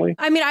 Originally?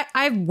 I mean,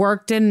 I've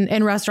worked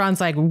in restaurants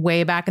like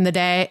way back in the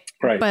day.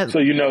 Right. But so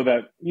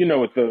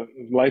what the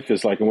life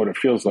is like and what it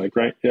feels like,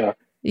 right? Yeah.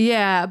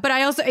 Yeah. But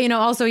I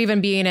also even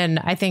being in,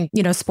 I think,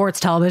 sports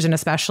television,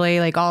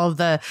 especially like all of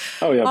the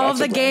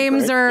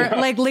games right? are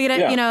like late at,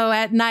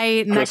 at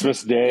night. And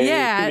Christmas Day.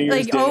 Yeah.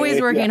 Like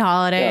always working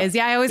holidays.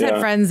 Yeah. I always had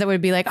friends that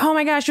would be like, oh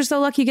my gosh, you're so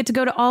lucky you get to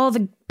go to all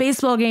the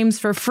baseball games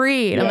for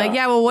free. And I'm like,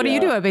 yeah, well, what do you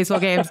do at baseball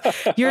games?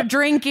 You're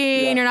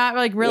drinking. You're not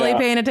like really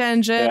paying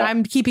attention. Yeah.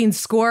 I'm keeping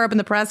score up in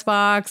the press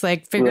box,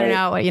 like figuring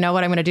out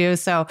what I'm going to do.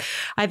 So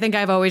I think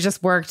I've always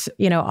just worked,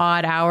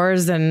 odd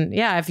hours. And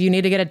if you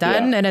need to get it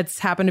done and it's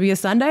happened to be a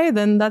Sunday,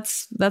 then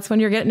that's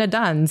when you're getting it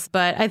done.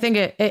 But I think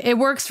it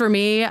works for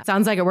me. It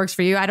sounds like it works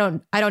for you. I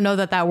don't know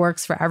that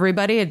works for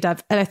everybody. It does.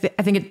 And I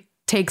think it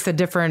takes a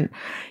different,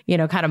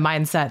 kind of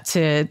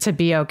mindset to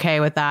be okay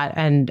with that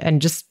and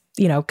just,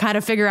 kind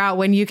of figure out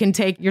when you can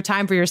take your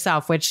time for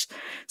yourself, which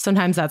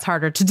sometimes that's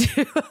harder to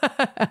do.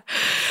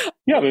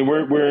 Yeah. I mean,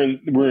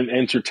 we're in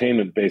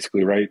entertainment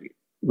basically, right?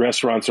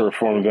 Restaurants are a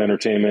form of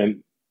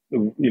entertainment.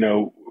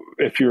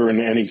 If you're in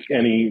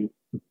any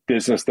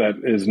business that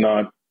is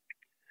not,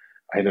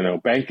 I don't know,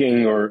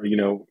 banking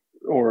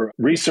or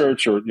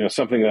research or,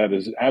 something that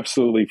is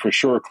absolutely for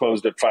sure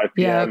closed at 5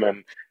 p.m.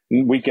 and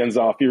weekends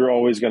off, you're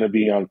always going to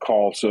be on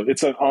call. So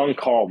it's an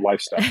on-call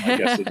lifestyle, I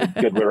guess is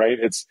a good way, right?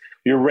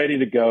 You're ready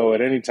to go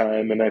at any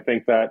time. And I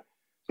think that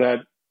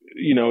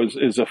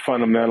is a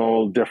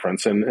fundamental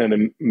difference and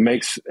it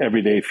makes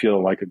every day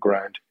feel like a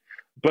grind.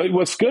 But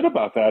what's good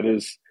about that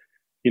is,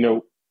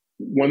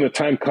 when the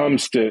time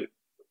comes to,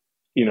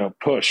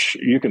 push,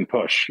 you can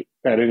push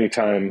at any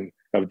time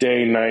of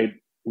day, night,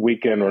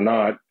 weekend or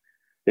not.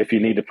 If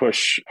you need to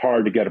push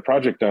hard to get a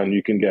project done,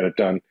 you can get it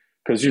done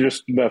because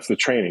that's the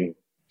training.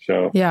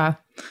 So yeah.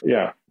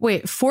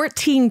 Wait,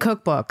 14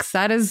 cookbooks.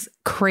 That is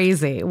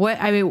crazy.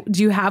 Do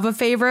you have a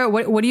favorite?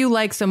 What do you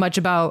like so much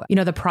about,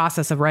 the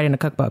process of writing a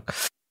cookbook?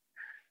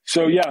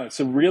 So yeah,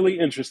 it's a really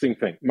interesting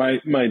thing.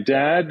 My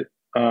dad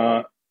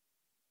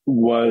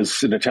was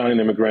an Italian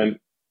immigrant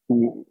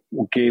who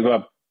gave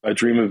up a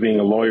dream of being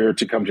a lawyer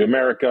to come to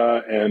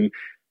America, and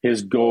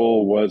his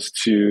goal was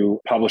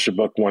to publish a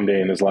book one day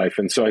in his life.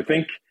 And so I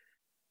think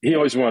he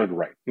always wanted to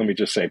write. Let me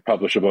just say,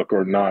 publish a book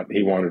or not,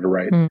 he wanted to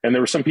write. And there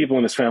were some people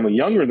in his family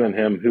younger than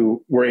him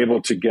who were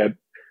able to get,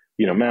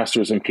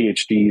 masters and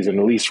PhDs and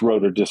at least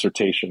wrote a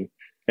dissertation.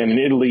 And in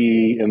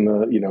Italy in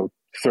the,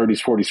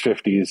 30s, 40s,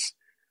 50s,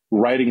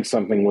 writing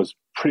something was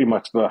pretty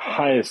much the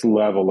highest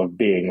level of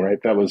being, right?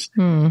 That was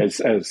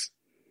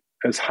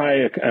as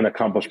high an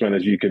accomplishment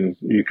as you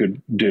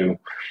could do.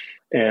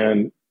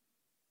 And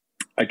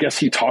I guess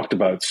he talked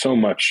about it so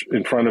much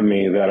in front of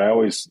me that I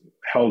always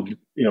held,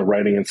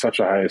 writing in such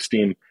a high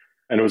esteem,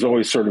 and it was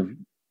always sort of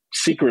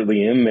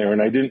secretly in there.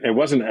 And it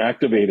wasn't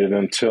activated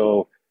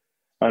until,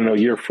 I don't know,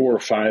 year 4 or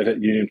 5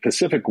 at Union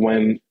Pacific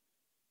when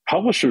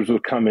publishers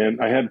would come in.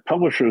 I had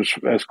publishers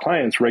as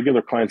clients,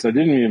 regular clients. I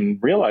didn't even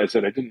realize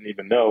it. I didn't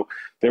even know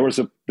there was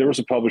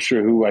a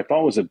publisher who I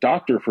thought was a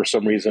doctor for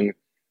some reason,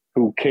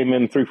 who came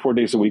in 3-4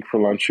 days a week for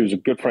lunch. He was a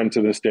good friend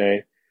to this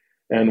day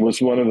and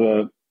was one of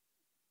the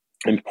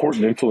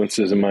important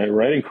influences in my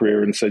writing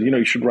career, and said,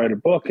 you should write a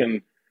book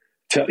and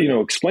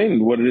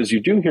explain what it is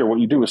you do here. What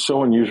you do is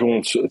so unusual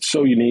and it's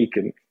so unique,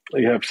 and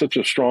you have such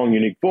a strong,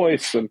 unique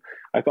voice. And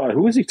I thought,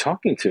 who is he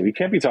talking to? He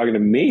can't be talking to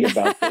me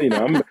about,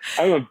 I'm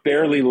a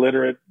barely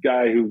literate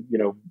guy who,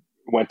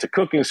 went to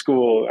cooking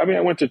school. I mean,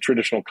 I went to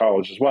traditional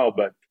college as well,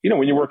 but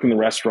when you work in the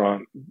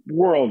restaurant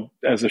world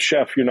as a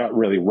chef, you're not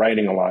really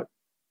writing a lot,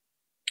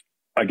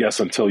 I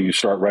guess, until you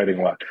start writing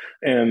a lot.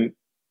 And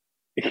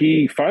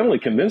he finally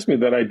convinced me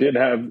that I did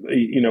have a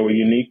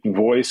unique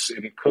voice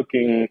in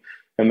cooking,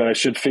 and that I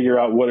should figure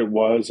out what it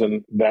was.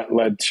 And that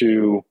led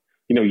to,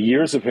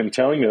 years of him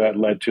telling me that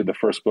led to the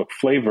first book,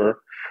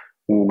 Flavor,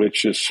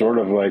 which is sort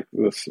of like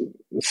this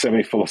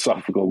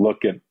semi-philosophical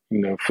look at,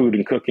 food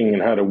and cooking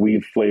and how to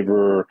weave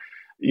flavor,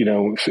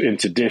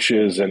 into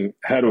dishes and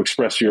how to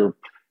express your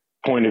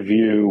point of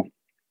view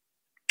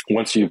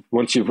once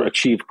you've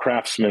achieved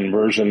craftsman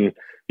version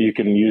you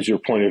can use your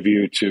point of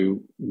view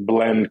to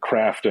blend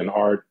craft and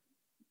art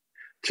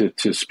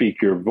to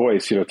speak your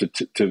voice,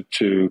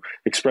 to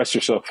express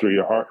yourself through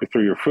your art,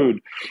 through your food.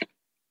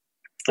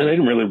 And I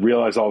didn't really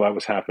realize all that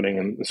was happening.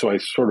 And so I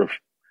sort of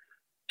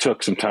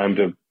took some time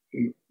to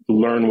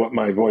learn what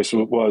my voice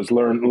was,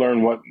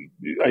 learn what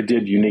I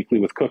did uniquely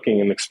with cooking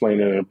and explain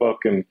it in a book.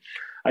 And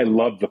I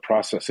loved the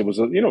process. It was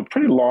a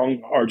pretty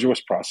long,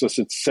 arduous process.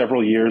 It's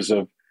several years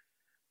of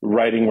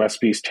writing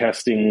recipes,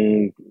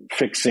 testing,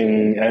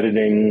 fixing,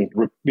 editing,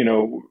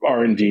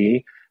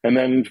 R&D. And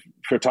then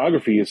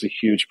photography is a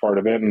huge part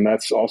of it. And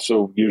that's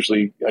also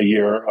usually a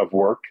year of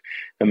work.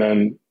 And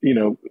then,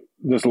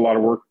 there's a lot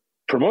of work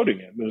promoting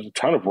it. There's a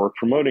ton of work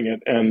promoting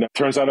it. And it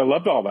turns out I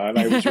loved all that.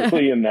 I was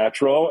really a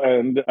natural.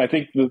 And I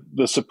think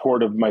the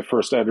support of my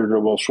first editor,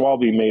 Will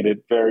Schwalbe, made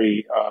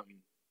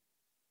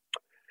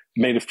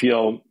it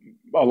feel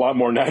a lot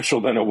more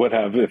natural than it would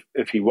have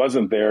if he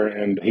wasn't there.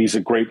 And he's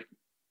a great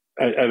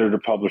editor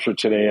publisher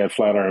today at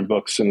Flatiron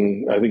Books,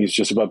 and I think he's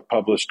just about to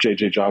publish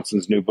J.J.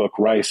 Johnson's new book,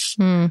 Rice.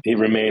 He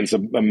remains a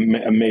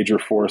major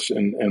force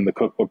in the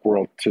cookbook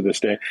world to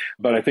this day.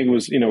 But I think it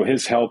was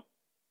his help,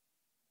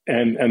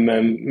 and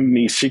then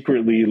me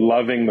secretly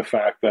loving the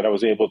fact that I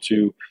was able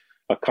to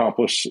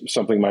accomplish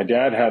something my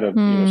dad had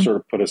to sort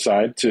of put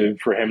aside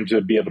for him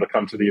to be able to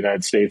come to the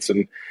United States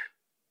and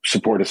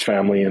support his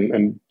family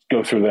and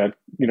go through that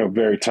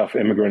very tough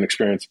immigrant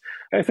experience.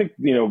 I think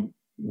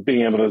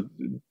being able to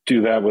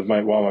do that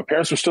while my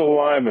parents were still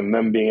alive, and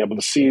then being able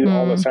to see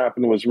all this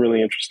happen was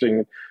really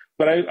interesting.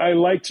 But I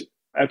liked,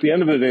 at the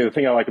end of the day, the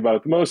thing I like about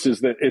it the most is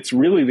that it's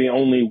really the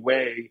only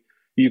way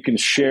you can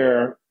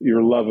share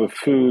your love of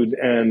food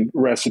and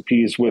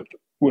recipes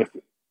with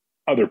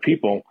other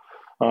people.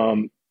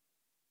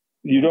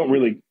 You don't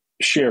really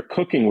share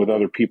cooking with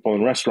other people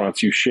in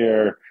restaurants. You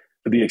share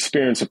the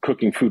experience of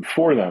cooking food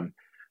for them.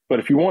 But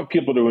if you want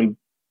people to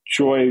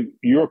enjoy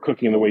your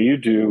cooking the way you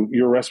do,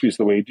 your recipes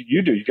the way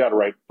you do, you got to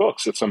write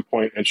books at some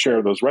point and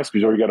share those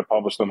recipes, or you got to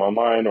publish them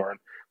online or in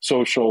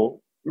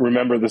social.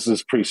 Remember, this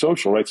is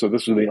pre-social, right? So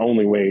this is the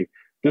only way.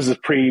 This is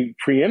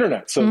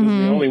pre-internet. So this is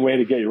the only way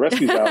to get your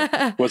recipes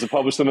out was to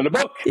publish them in a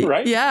book,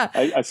 right? Yeah.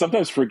 I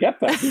sometimes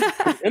forget that.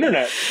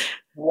 Pre-internet,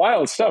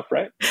 wild stuff,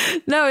 right?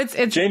 No, it's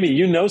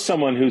Jamie,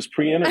 someone who's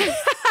pre-internet.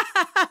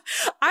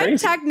 I'm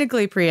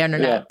technically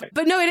pre-internet, yeah.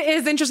 But no, it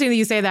is interesting that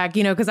you say that,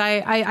 because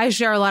I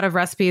share a lot of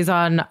recipes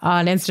on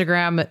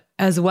Instagram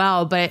as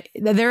well, but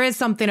there is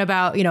something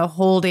about,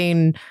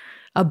 holding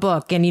a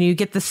book and you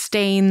get the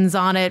stains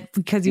on it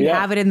because you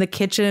have it in the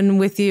kitchen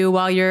with you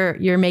while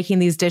you're making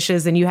these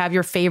dishes, and you have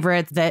your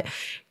favorites that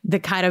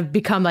kind of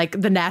become like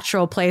the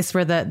natural place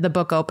where the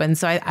book opens.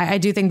 So I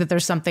do think that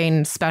there's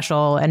something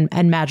special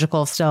and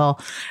magical still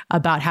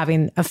about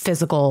having a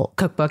physical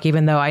cookbook,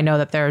 even though I know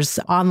that there's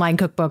online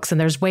cookbooks and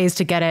there's ways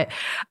to get it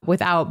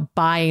without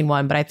buying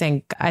one. But I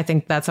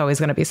think that's always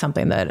going to be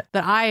something that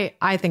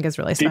I think is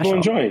really special. People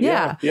enjoy it.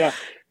 Yeah.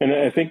 And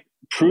I think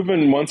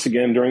proven once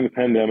again during the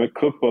pandemic,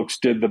 cookbooks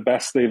did the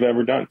best they've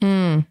ever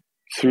done.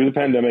 Through the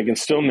pandemic, and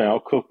still now,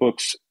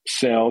 cookbooks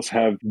sales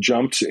have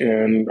jumped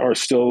and are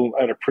still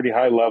at a pretty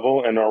high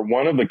level, and are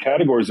one of the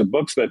categories of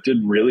books that did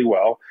really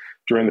well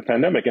during the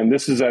pandemic. And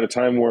this is at a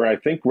time where I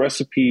think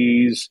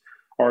recipes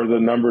are the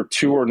number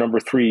 2 or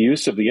number 3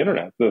 use of the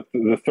internet.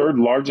 The third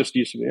largest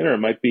use of the internet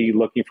might be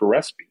looking for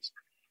recipes.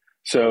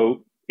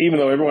 So even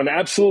though everyone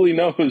absolutely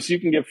knows you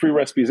can get free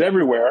recipes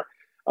everywhere,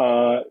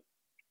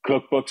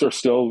 cookbooks are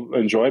still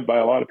enjoyed by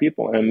a lot of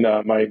people. And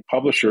my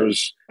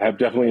publishers have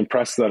definitely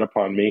impressed that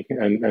upon me.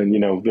 And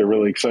they're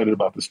really excited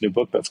about this new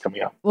book that's coming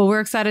out. Well,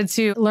 we're excited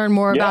to learn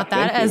more about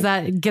that as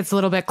that gets a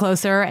little bit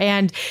closer.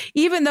 And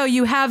even though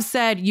you have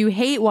said you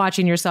hate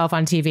watching yourself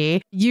on TV,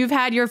 you've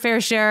had your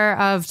fair share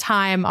of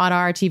time on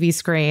our TV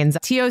screens.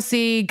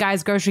 TOC,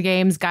 Guys Grocery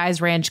Games,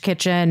 Guys Ranch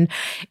Kitchen.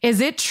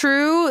 Is it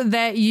true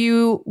that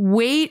you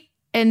wait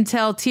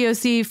until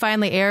TOC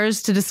finally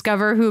airs to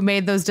discover who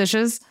made those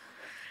dishes?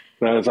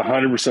 That is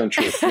 100%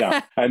 true.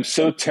 Yeah. I'm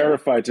so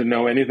terrified to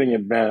know anything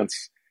in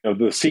advance.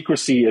 The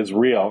secrecy is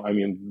real. I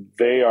mean,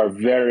 they are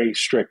very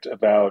strict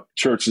about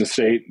church and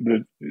state.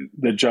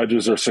 The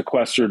judges are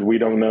sequestered. We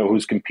don't know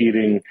who's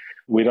competing.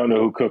 We don't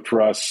know who cooked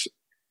for us.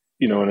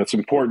 And it's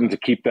important to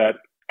keep that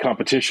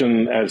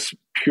competition as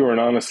pure and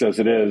honest as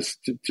it is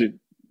to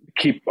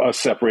keep us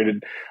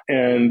separated.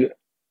 And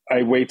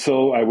I wait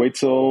till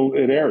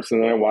it airs,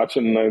 and then I watch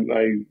it, and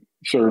I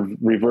sort of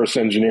reverse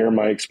engineer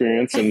my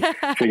experience and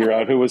figure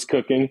out who was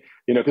cooking,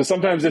 because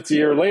sometimes it's a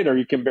year later,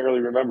 you can barely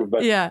remember,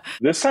 but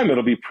this time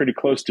it'll be pretty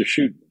close to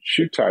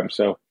shoot time.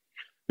 So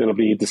it'll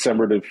be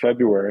December to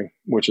February,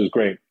 which is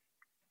great.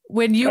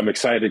 I'm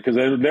excited because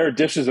there are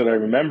dishes that I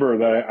remember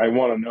that I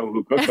want to know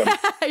who cooked them.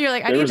 You're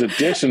like, there was a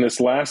dish in this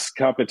last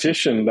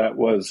competition that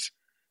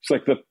it's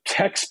like the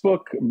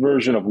textbook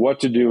version of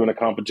what to do in a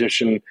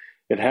competition.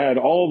 It had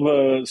all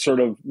the sort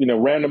of,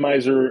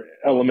 randomizer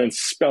elements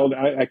spelled.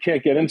 I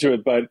can't get into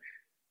it, but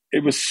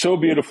it was so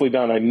beautifully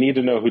done. I need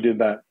to know who did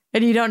that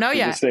And you don't know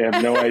yet. Just say, I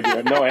have no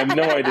idea. No, I have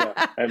no idea.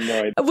 I have no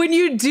idea. When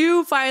you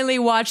do finally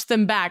watch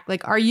them back,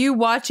 like, are you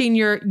watching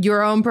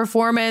your own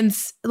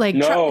performance, like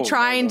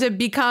trying to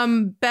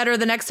become better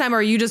the next time? Or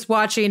are you just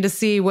watching to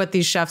see what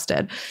these chefs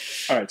did?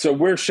 All right. So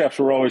we're chefs.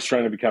 We're always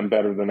trying to become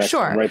better the next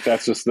time, right?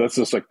 That's just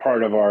like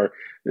part of our,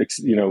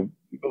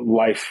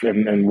 life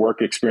and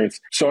work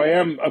experience. So I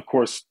am, of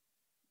course,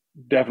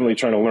 definitely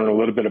trying to learn a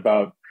little bit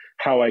about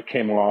how I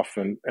came off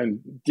and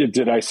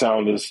did I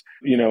sound as,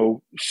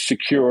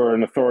 secure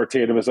and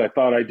authoritative as I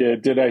thought I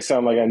did? Did I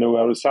sound like I knew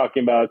what I was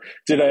talking about?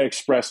 Did I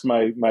express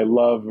my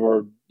love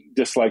or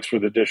dislikes for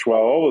the dish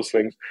well? All those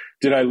things.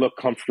 Did I look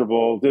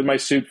comfortable? Did my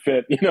suit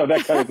fit?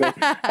 That kind of thing.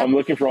 I'm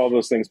looking for all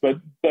those things. But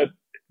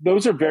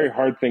those are very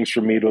hard things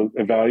for me to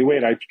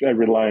evaluate. I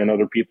rely on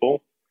other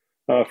people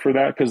for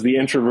that, because the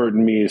introvert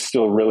in me is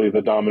still really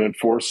the dominant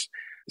force.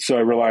 So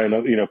I rely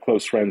on,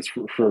 close friends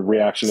for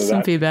reaction to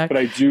that. Feedback. But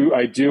I do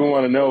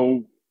want to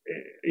know,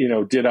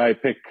 did I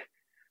pick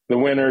the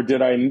winner?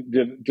 Did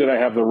I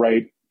have the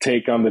right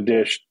take on the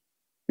dish?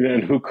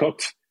 And who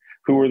cooked?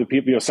 Who were the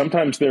people?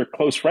 Sometimes they're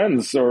close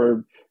friends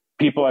or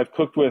people I've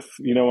cooked with,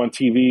 on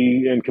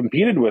TV and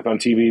competed with on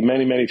TV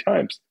many, many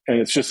times. And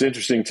it's just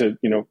interesting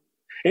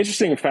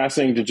and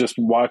fascinating to just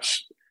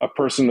watch a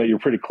person that you're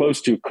pretty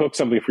close to cook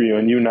something for you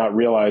and you not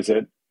realize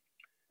it.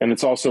 And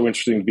it's also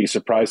interesting to be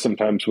surprised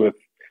sometimes with,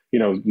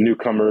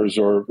 newcomers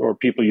or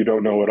people you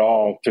don't know at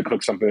all to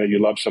cook something that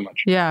you love so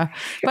much. Yeah.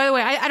 By the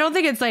way, I don't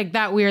think it's like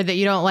that weird that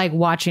you don't like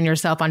watching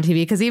yourself on TV,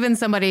 because even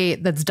somebody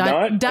that's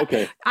done,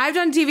 okay. I've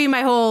done TV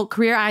my whole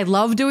career. I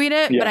love doing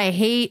it, but I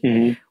hate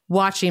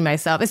watching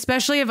myself,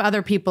 especially if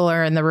other people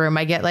are in the room.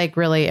 I get like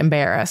really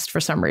embarrassed for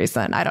some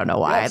reason. I don't know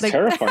why. It's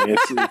terrifying.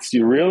 It's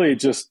you really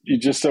just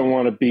don't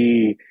want to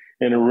be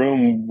in a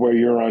room where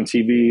you're on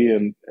TV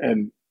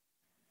and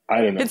I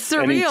don't know. It's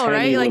surreal,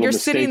 right? Like you're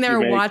sitting there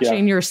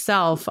watching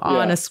yourself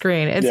on a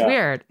screen. It's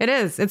weird. It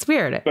is. It's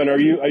weird. But are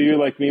you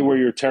like me, where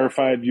you're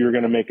terrified you're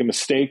going to make a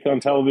mistake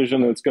on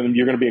television and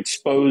you're going to be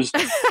exposed,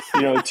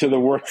 to the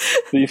world?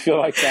 Do you feel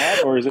like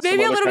that, or is it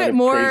maybe a little bit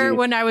more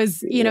when I was,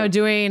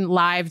 doing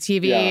live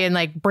TV and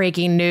like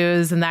breaking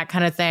news and that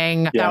kind of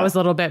thing? Yeah. That was a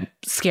little bit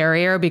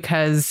scarier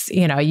because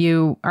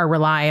you are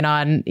relying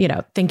on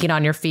thinking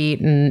on your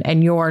feet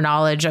and your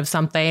knowledge of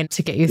something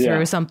to get you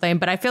through something.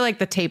 But I feel like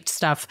the taped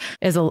stuff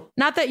is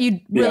not that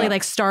you really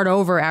like start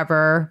over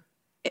ever,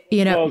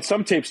 Well,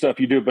 some tape stuff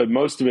you do, but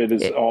most of it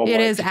is all it live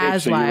is tape,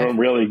 as so live. You don't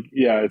really,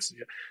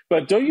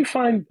 But do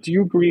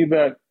you agree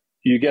that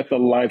you get the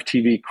live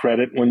TV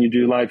credit when you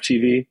do live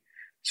TV,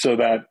 so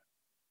that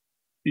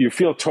you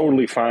feel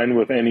totally fine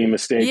with any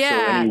mistakes?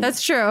 Yeah, or any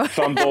that's true.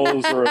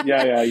 Fumbles or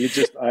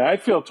I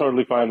feel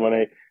totally fine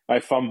when I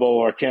fumble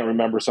or can't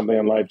remember something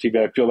on live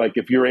TV. I feel like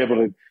if you're able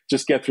to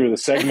just get through the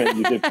segment,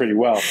 you did pretty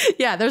well.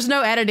 Yeah, there's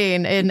no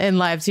editing in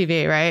live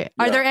TV, right?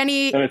 Yeah. Are there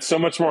any... And it's so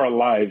much more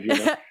alive,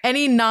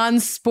 Any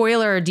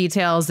non-spoiler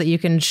details that you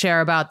can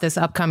share about this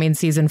upcoming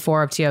season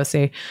 4 of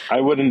TOC? I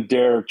wouldn't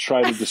dare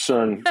try to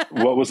discern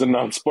what was a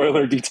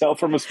non-spoiler detail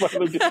from a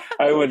spoiler detail.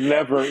 I would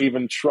never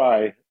even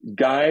try.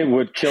 Guy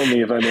would kill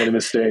me if I made a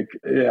mistake.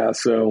 Yeah,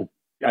 so...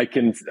 I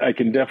can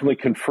definitely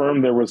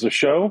confirm there was a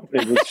show.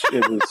 It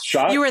was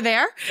shot. You were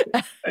there?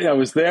 I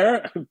was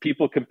there.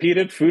 People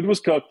competed. Food was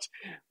cooked,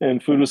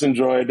 and food was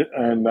enjoyed,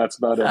 and that's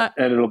about it.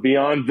 And it'll be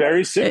on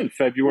very soon,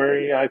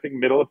 February. I think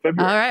middle of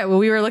February. All right. Well,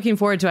 we were looking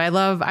forward to it. I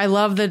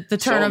love the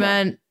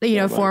tournament,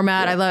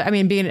 format.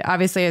 Yeah. Being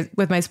obviously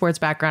with my sports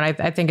background,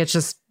 I think it's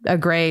just a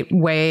great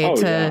way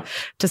to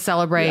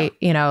celebrate,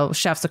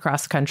 chefs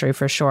across the country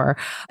for sure.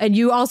 And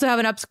you also have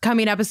an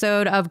upcoming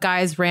episode of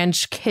Guy's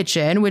Ranch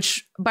Kitchen,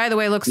 which, by the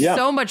way, looks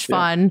so much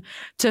fun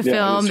to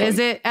film. Is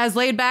it as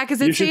laid back as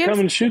it seems? You should come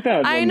and shoot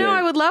that. I know.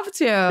 I would love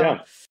to. Yeah.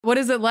 What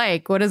is it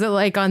like? What is it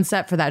like on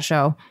set for that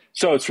show?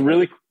 So it's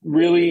really,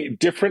 really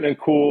different and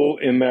cool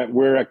in that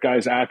we're at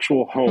Guy's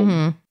actual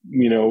home,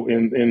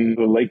 in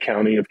the Lake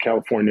County of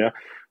California.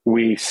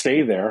 We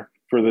stay there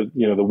for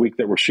the week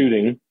that we're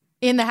shooting.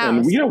 In the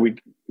house. And,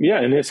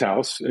 in his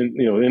house, and,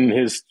 in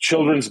his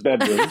children's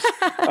bedrooms.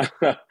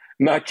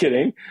 Not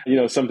kidding.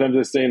 Sometimes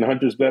I stay in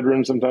Hunter's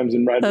bedroom, sometimes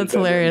in Bradley's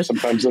bedroom, hilarious.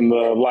 Sometimes in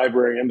the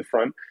library in the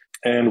front.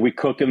 And we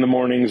cook in the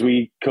mornings.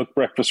 We cook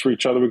breakfast for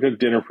each other. We cook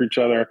dinner for each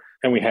other.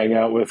 And we hang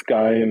out with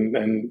Guy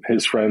and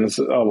his friends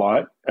a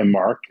lot. And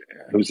Mark,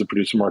 who's the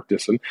producer, Mark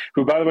Disson,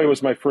 who, by the way,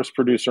 was my first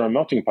producer on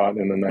Melting Pot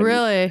in the 90s.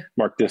 Really?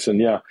 Mark Disson,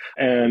 yeah.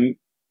 And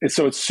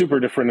so it's super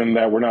different in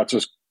that we're not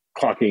just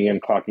clocking in,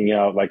 clocking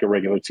out like a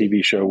regular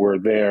TV show. We're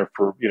there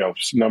for, a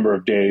number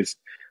of days.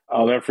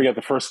 I'll never forget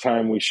the first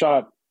time we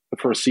shot the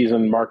first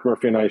season. Mark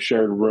Murphy and I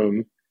shared a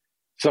room.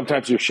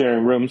 Sometimes you're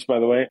sharing rooms, by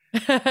the way.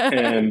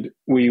 And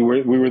we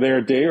were there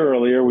a day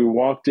earlier. We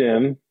walked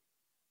in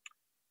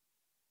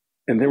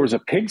and there was a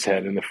pig's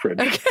head in the fridge.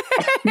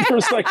 There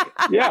was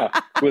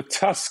with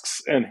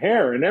tusks and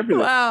hair and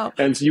everything. Wow.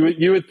 And so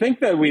you would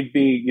think that we'd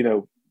be,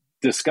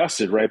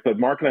 disgusted, right? But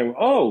Mark and I went,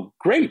 oh,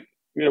 great.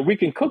 We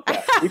can cook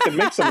that. We can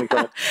make something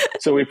from it.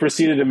 So we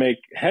proceeded to make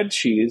head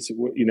cheese,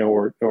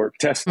 or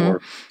test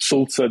or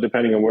salsa,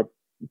 depending on what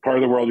part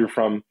of the world you're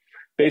from,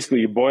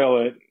 basically you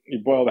boil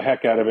the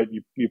heck out of it.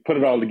 You put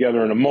it all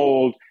together in a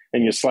mold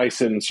and you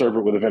slice it and serve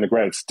it with a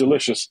vinaigrette. It's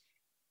delicious.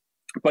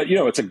 But,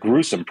 it's a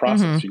gruesome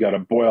process. You got to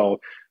boil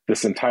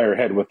this entire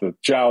head with the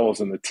jowls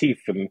and the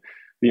teeth and,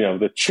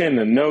 the chin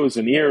and nose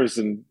and ears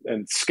and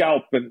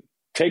scalp and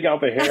take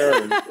out the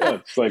hair. And,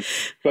 it's like,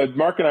 but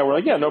Mark and I were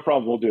like, yeah, no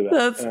problem. We'll do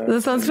that.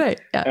 That sounds great.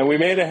 Yeah. And we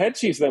made a head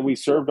cheese that we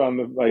served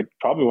on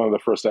probably one of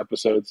the first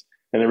episodes,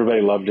 and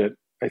everybody loved it.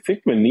 I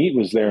think Manit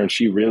was there and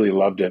she really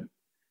loved it.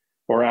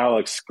 Or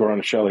Alex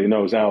Goranasheli.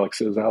 No, it was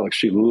Alex.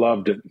 She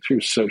loved it. She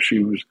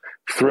was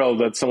thrilled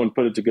that someone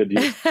put it to good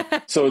use.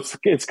 So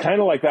it's kind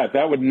of like that.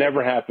 That would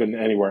never happen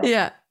anywhere else.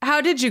 Yeah.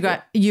 How did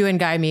you and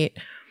Guy meet?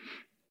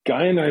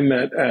 Guy and I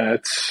met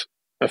at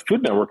a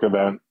Food Network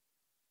event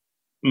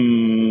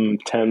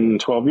 10,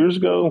 12 years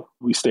ago.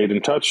 We stayed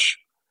in touch.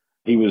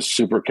 He was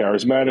super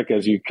charismatic,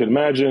 as you can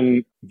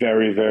imagine,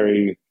 very,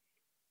 very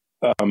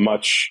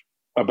much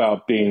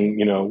about being,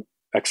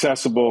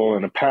 accessible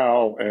and a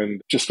pal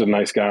and just a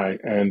nice guy.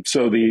 And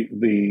so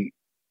the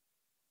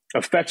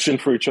affection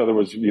for each other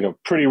was,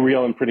 pretty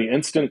real and pretty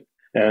instant.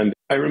 And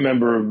I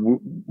remember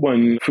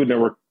when Food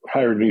Network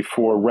hired me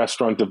for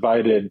Restaurant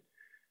Divided,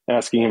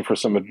 asking him for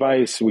some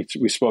advice.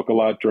 We spoke a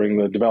lot during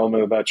the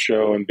development of that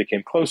show and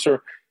became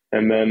closer.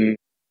 And then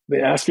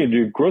they asked me to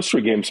do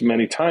grocery games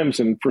many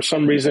times. And for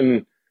some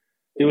reason,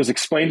 it was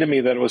explained to me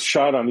that it was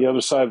shot on the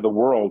other side of the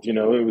world.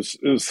 It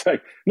was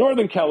like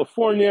Northern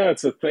California.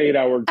 It's a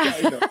 8-hour.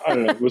 I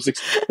don't know. It was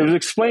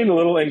explained a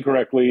little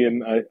incorrectly,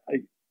 and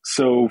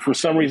so for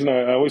some reason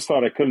I always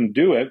thought I couldn't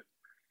do it.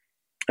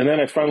 And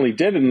then I finally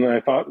did it, and I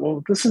thought,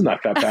 well, this is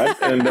not that bad.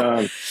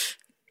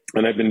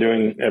 And I've been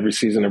doing every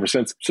season ever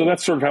since. So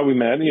that's sort of how we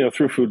met.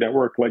 Through Food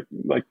Network,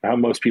 like how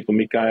most people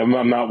meet Guy.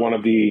 I'm not one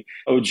of the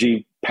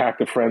OG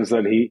pack of friends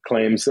that he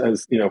claims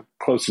as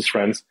closest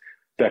friends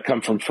that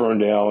come from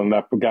Ferndale and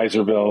that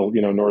Geyserville,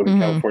 Northern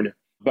California.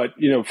 But,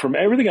 from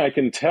everything I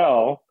can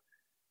tell,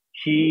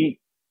 he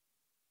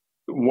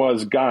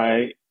was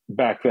Guy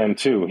back then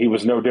too. He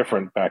was no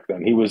different back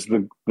then. He was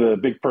the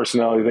big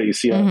personality that you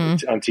see on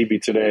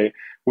TV today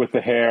with the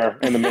hair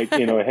and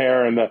the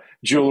hair and the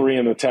jewelry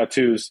and the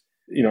tattoos,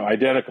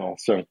 identical.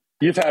 So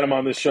you've had him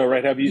on this show,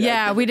 right? Have you?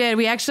 Yeah, we did.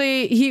 We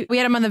actually, we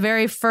had him on the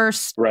very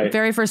first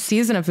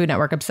season of Food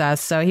Network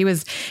Obsessed. So he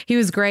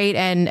was great.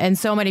 And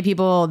so many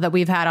people that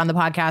we've had on the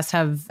podcast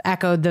have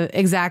echoed the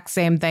exact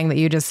same thing that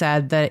you just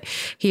said, that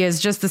he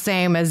is just the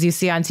same as you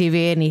see on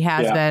TV, and he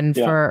has been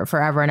for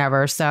forever and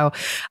ever. So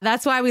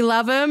that's why we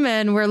love him.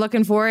 And we're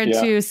looking forward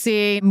to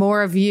seeing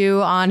more of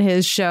you on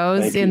his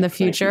shows in the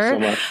future.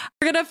 Thank you so much.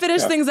 We're going to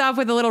finish things off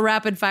with a little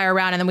rapid fire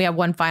round, and then we have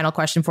one final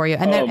question for you.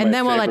 And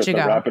then we'll let you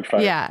go. Rapid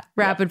fire. Yeah,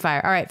 rapid fire.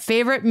 All right.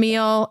 Favorite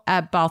meal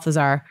at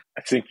Balthazar?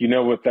 I think you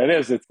know what that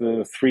is. It's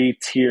the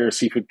 3-tier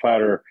seafood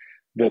platter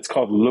that's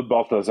called Le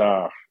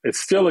Balthazar. It's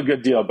still a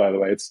good deal, by the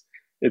way.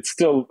 It's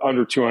still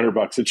under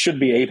 $200. It should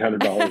be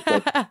 $800,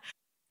 but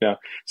yeah.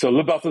 So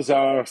Le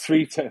Balthazar,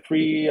 three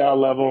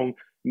level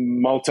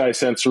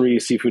multi-sensory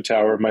seafood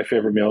tower. My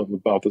favorite meal at Le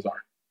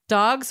Balthazar.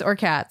 Dogs or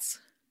cats?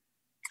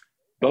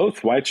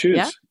 Both. Why choose?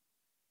 Yeah.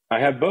 I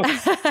have both.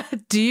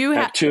 Do you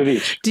have 2 of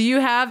each? Do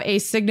you have a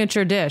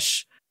signature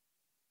dish?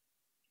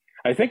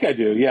 I think I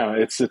do. Yeah.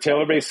 It's the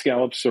Taylor-based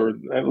scallops, or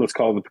let's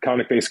call it the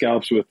peconic-based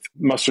scallops with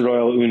mustard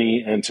oil,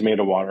 uni, and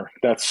tomato water.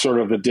 That's sort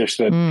of the dish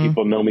that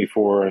people know me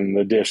for, and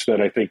the dish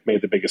that I think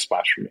made the biggest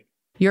splash for me.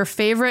 Your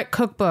favorite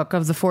cookbook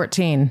of the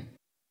 14?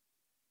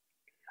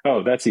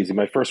 Oh, that's easy.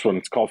 My first one,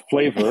 it's called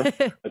Flavor.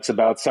 It's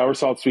about sour,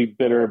 salt, sweet,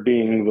 bitter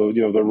being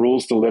the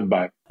rules to live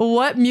by.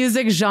 What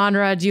music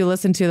genre do you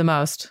listen to the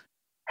most?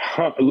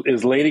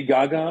 Is Lady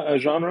Gaga a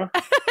genre?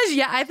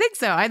 Yeah, I think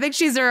so. I think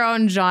she's her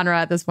own genre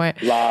at this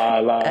point. La,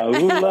 la,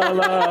 ooh, la,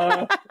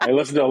 la. I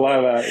listen to a lot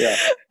of that, yeah.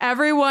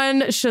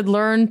 Everyone should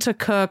learn to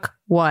cook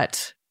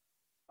what?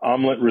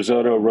 Omelet,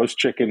 risotto, roast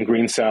chicken,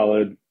 green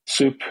salad,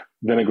 soup,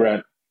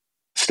 vinaigrette,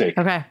 steak.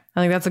 Okay, I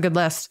think that's a good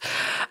list.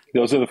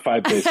 Those are the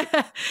 5 basics.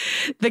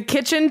 The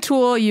kitchen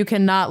tool you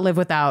cannot live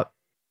without.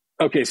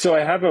 Okay, so I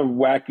have a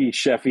wacky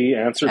chefy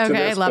answer to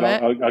this. Love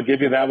it. I'll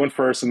give you that one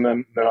first, and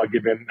then I'll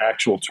give you an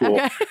actual tool.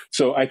 Okay.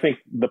 So I think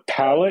the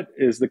palate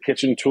is the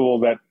kitchen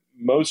tool that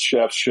most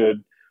chefs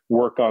should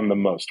work on the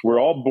most. We're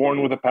all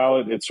born with a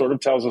palate. It sort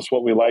of tells us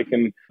what we like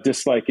and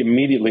dislike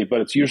immediately,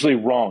 but it's usually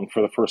wrong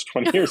for the first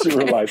 20 years of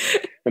your life.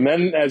 And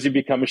then as you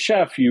become a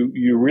chef,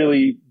 you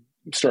really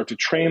start to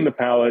train the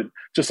palate,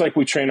 just like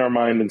we train our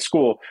mind in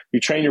school. You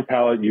train your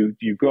palate,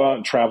 you go out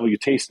and travel, you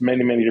taste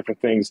many, many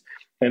different things.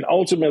 And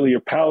ultimately, your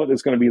palate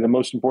is going to be the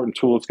most important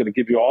tool. It's going to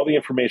give you all the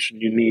information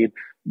you need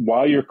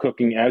while you're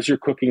cooking, as you're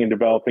cooking and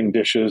developing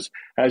dishes,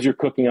 as you're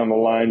cooking on the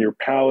line. Your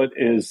palate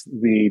is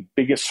the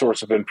biggest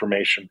source of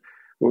information.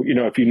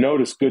 If you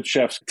notice, good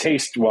chefs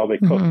taste while they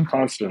cook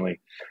constantly.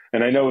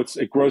 And I know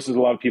it grosses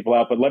a lot of people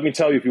out, but let me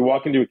tell you, if you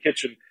walk into a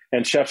kitchen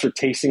and chefs are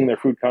tasting their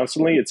food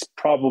constantly, it's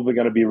probably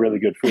going to be really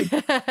good food.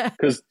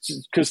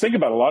 Because think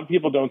about it, a lot of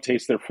people don't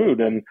taste their food,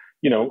 and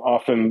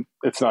often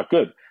it's not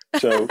good.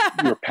 So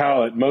your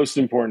palate, most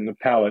important, the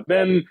palate.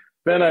 Then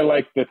Then I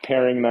like the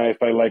paring knife.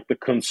 I like the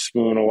Kunst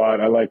spoon a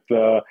lot. I like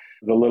the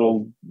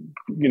little,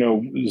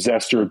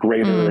 zester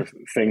grater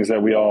things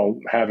that we all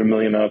have a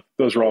million of.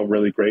 Those are all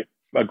really great.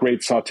 A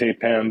great saute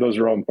pan. Those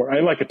are all important.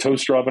 I like a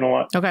toaster oven a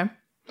lot. Okay.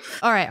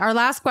 All right. Our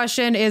last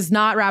question is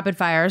not rapid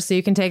fire, so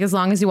you can take as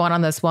long as you want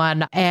on this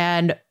one.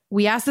 And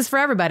we ask this for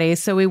everybody.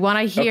 So we want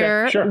to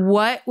hear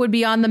what would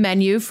be on the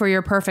menu for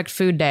your perfect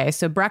food day.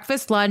 So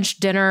breakfast, lunch,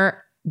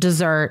 dinner,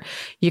 dessert.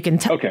 You can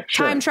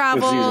time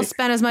travel,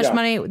 spend as much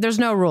money. There's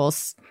no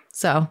rules.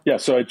 So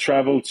I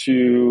traveled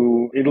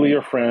to Italy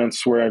or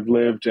France where I've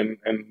lived and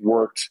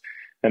worked,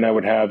 and I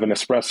would have an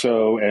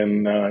espresso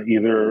and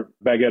either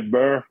baguette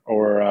beurre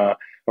or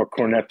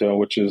cornetto,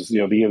 which is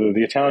either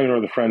the Italian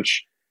or the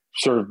French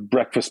sort of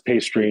breakfast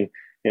pastry.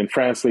 In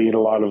France, they eat a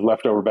lot of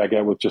leftover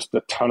baguette with just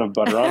a ton of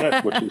butter on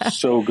it, which is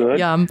so good.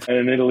 Yum. And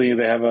in Italy,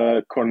 they have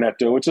a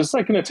cornetto, which is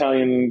like an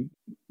Italian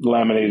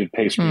laminated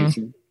pastry. It's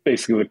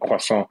basically the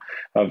croissant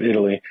of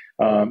Italy.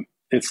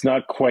 It's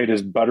not quite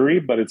as buttery,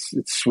 but it's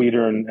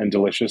sweeter and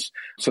delicious.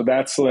 So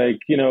that's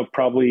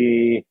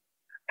probably...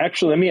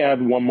 Actually, let me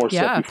add one more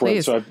step before.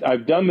 Please. So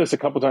I've done this a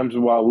couple times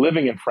while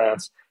living in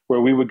France,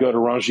 where we would go to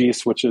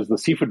Rungis, which is the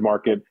seafood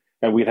market,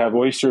 and we'd have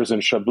oysters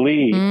and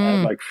chablis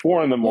at like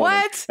 4 a.m.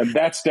 What? And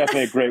that's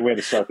definitely a great way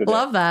to start the day.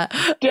 Love that.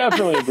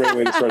 Definitely a great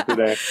way to start the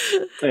day.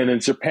 And in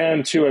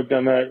Japan too, I've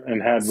done that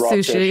and had raw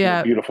sushi, fish,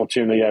 and beautiful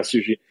tuna,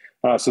 sushi.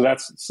 So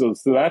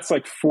that's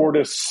like 4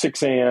 to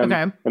 6 a.m.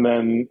 Okay. And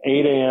then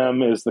 8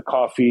 a.m. is the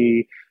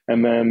coffee.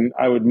 And then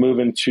I would move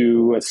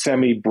into a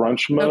semi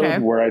brunch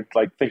mode where I'd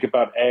like think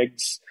about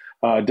eggs,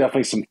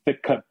 definitely some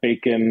thick cut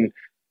bacon,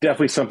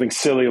 definitely something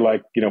silly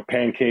like,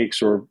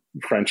 pancakes or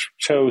French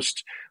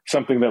toast,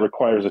 something that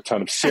requires a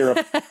ton of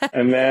syrup.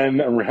 And then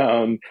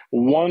around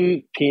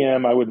 1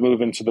 p.m., I would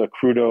move into the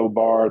crudo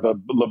bar, the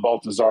Le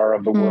Balthazar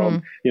of the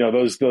world,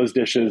 those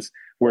dishes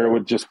where it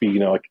would just be,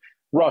 like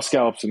raw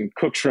scallops and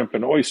cooked shrimp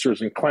and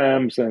oysters and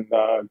clams and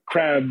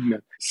crab,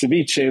 and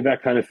ceviche,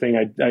 that kind of thing.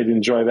 I'd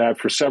enjoy that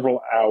for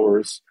several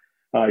hours.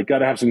 You got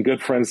to have some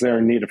good friends there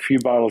and need a few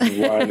bottles of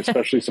wine,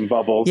 especially some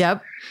bubbles.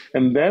 Yep.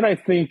 And then I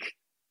think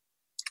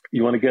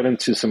you want to get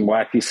into some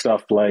wacky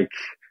stuff like,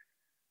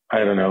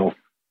 I don't know.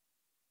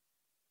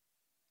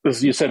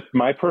 You said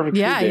my perfect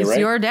food day, right? Yeah, it's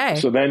your day.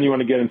 So then you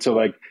want to get into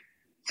like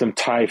some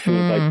Thai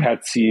food, like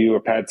pad see or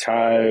pad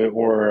Thai,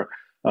 or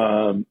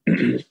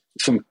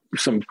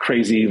some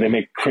crazy. They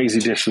make crazy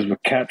dishes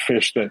with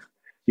catfish that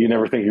you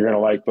never think you're going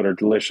to like, but are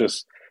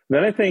delicious.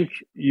 Then I think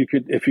you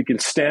could, if you can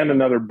stand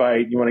another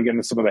bite, you want to get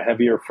into some of the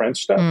heavier French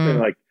stuff,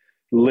 like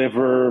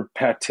liver,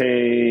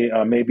 pate,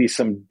 maybe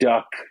some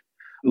duck,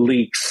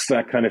 leeks,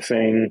 that kind of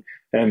thing,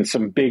 and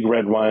some big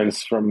red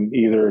wines from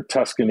either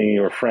Tuscany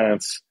or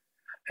France.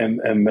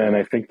 And then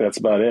I think that's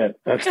about it.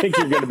 I think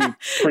you're going to be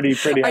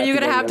pretty Are you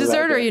going to have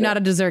dessert, or are you not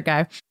a dessert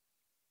guy?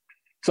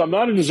 So I'm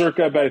not a dessert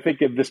guy, but I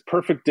think if this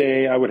perfect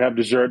day, I would have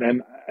dessert.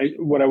 And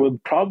what I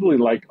would probably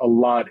like a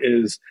lot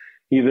is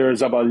either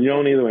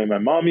zabaglione, the way my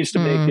mom used to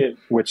make it,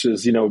 which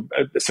is,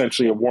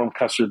 essentially a warm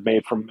custard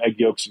made from egg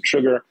yolks and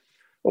sugar.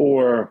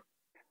 Or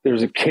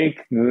there's a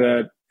cake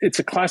that, it's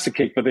a classic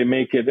cake, but they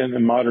make it in a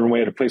modern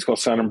way at a place called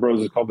San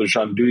Ambrose. It's called the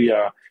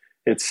Gianduia.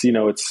 It's,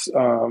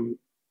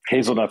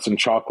 hazelnuts and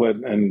chocolate,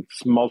 and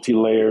it's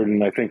multi-layered.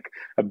 And I think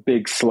a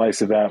big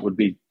slice of that would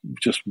be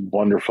just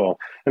wonderful.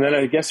 And then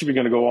I guess if you're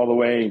going to go all the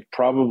way,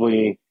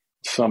 probably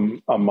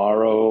some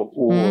Amaro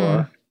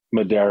or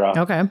Madeira.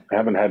 Okay. I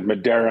haven't had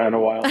Madeira in a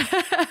while.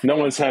 No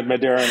one's had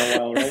Madeira in a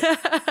while, right?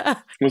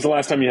 When was the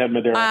last time you had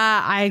Madeira?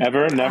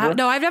 Ever? Never?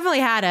 No, I've definitely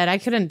had it. I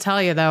couldn't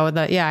tell you though.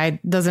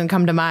 It doesn't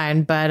come to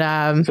mind.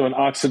 But so an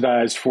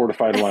oxidized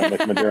fortified wine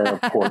like Madeira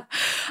port.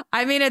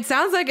 I mean, it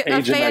sounds like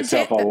a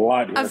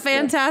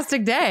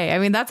fantastic day. I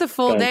mean, that's a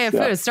full day of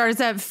food. It starts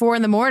at 4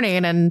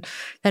 a.m. and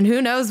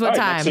who knows what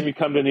time. Next time you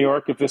come to New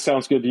York, if this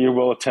sounds good to you,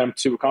 we'll attempt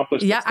to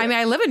accomplish this. Yeah, I mean,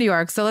 I live in New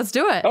York, so let's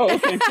do it. Oh,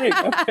 okay, great.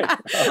 Okay.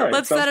 All right,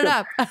 let's set it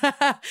up.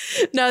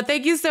 No,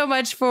 thank you so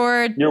much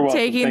for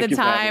taking the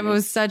time. It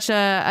was such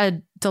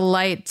a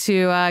delight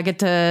to get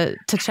to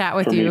chat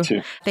with you. Me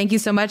too. Thank you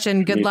so much,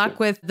 and good luck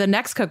with the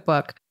next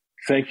cookbook.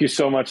 Thank you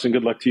so much, and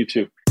good luck to you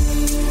too.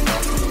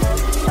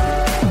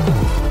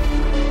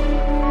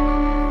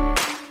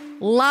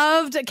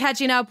 Loved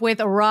catching up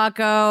with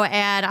Rocco,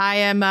 and I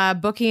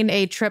am booking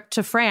a trip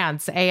to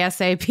France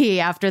ASAP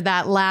after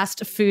that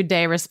last food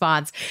day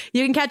response.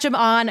 You can catch him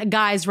on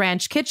Guy's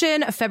Ranch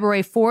Kitchen,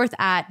 February 4th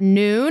at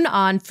noon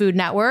on Food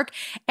Network,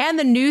 and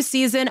the new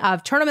season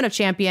of Tournament of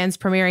Champions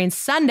premiering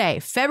Sunday,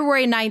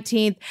 February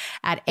 19th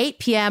at 8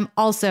 p.m.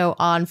 also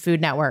on Food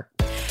Network.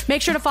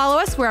 Make sure to follow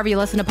us wherever you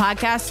listen to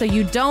podcasts so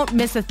you don't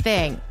miss a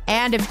thing.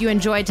 And if you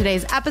enjoyed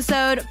today's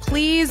episode,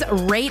 please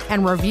rate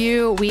and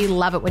review. We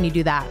love it when you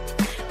do that.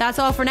 That's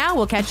all for now.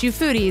 We'll catch you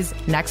foodies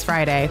next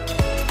Friday.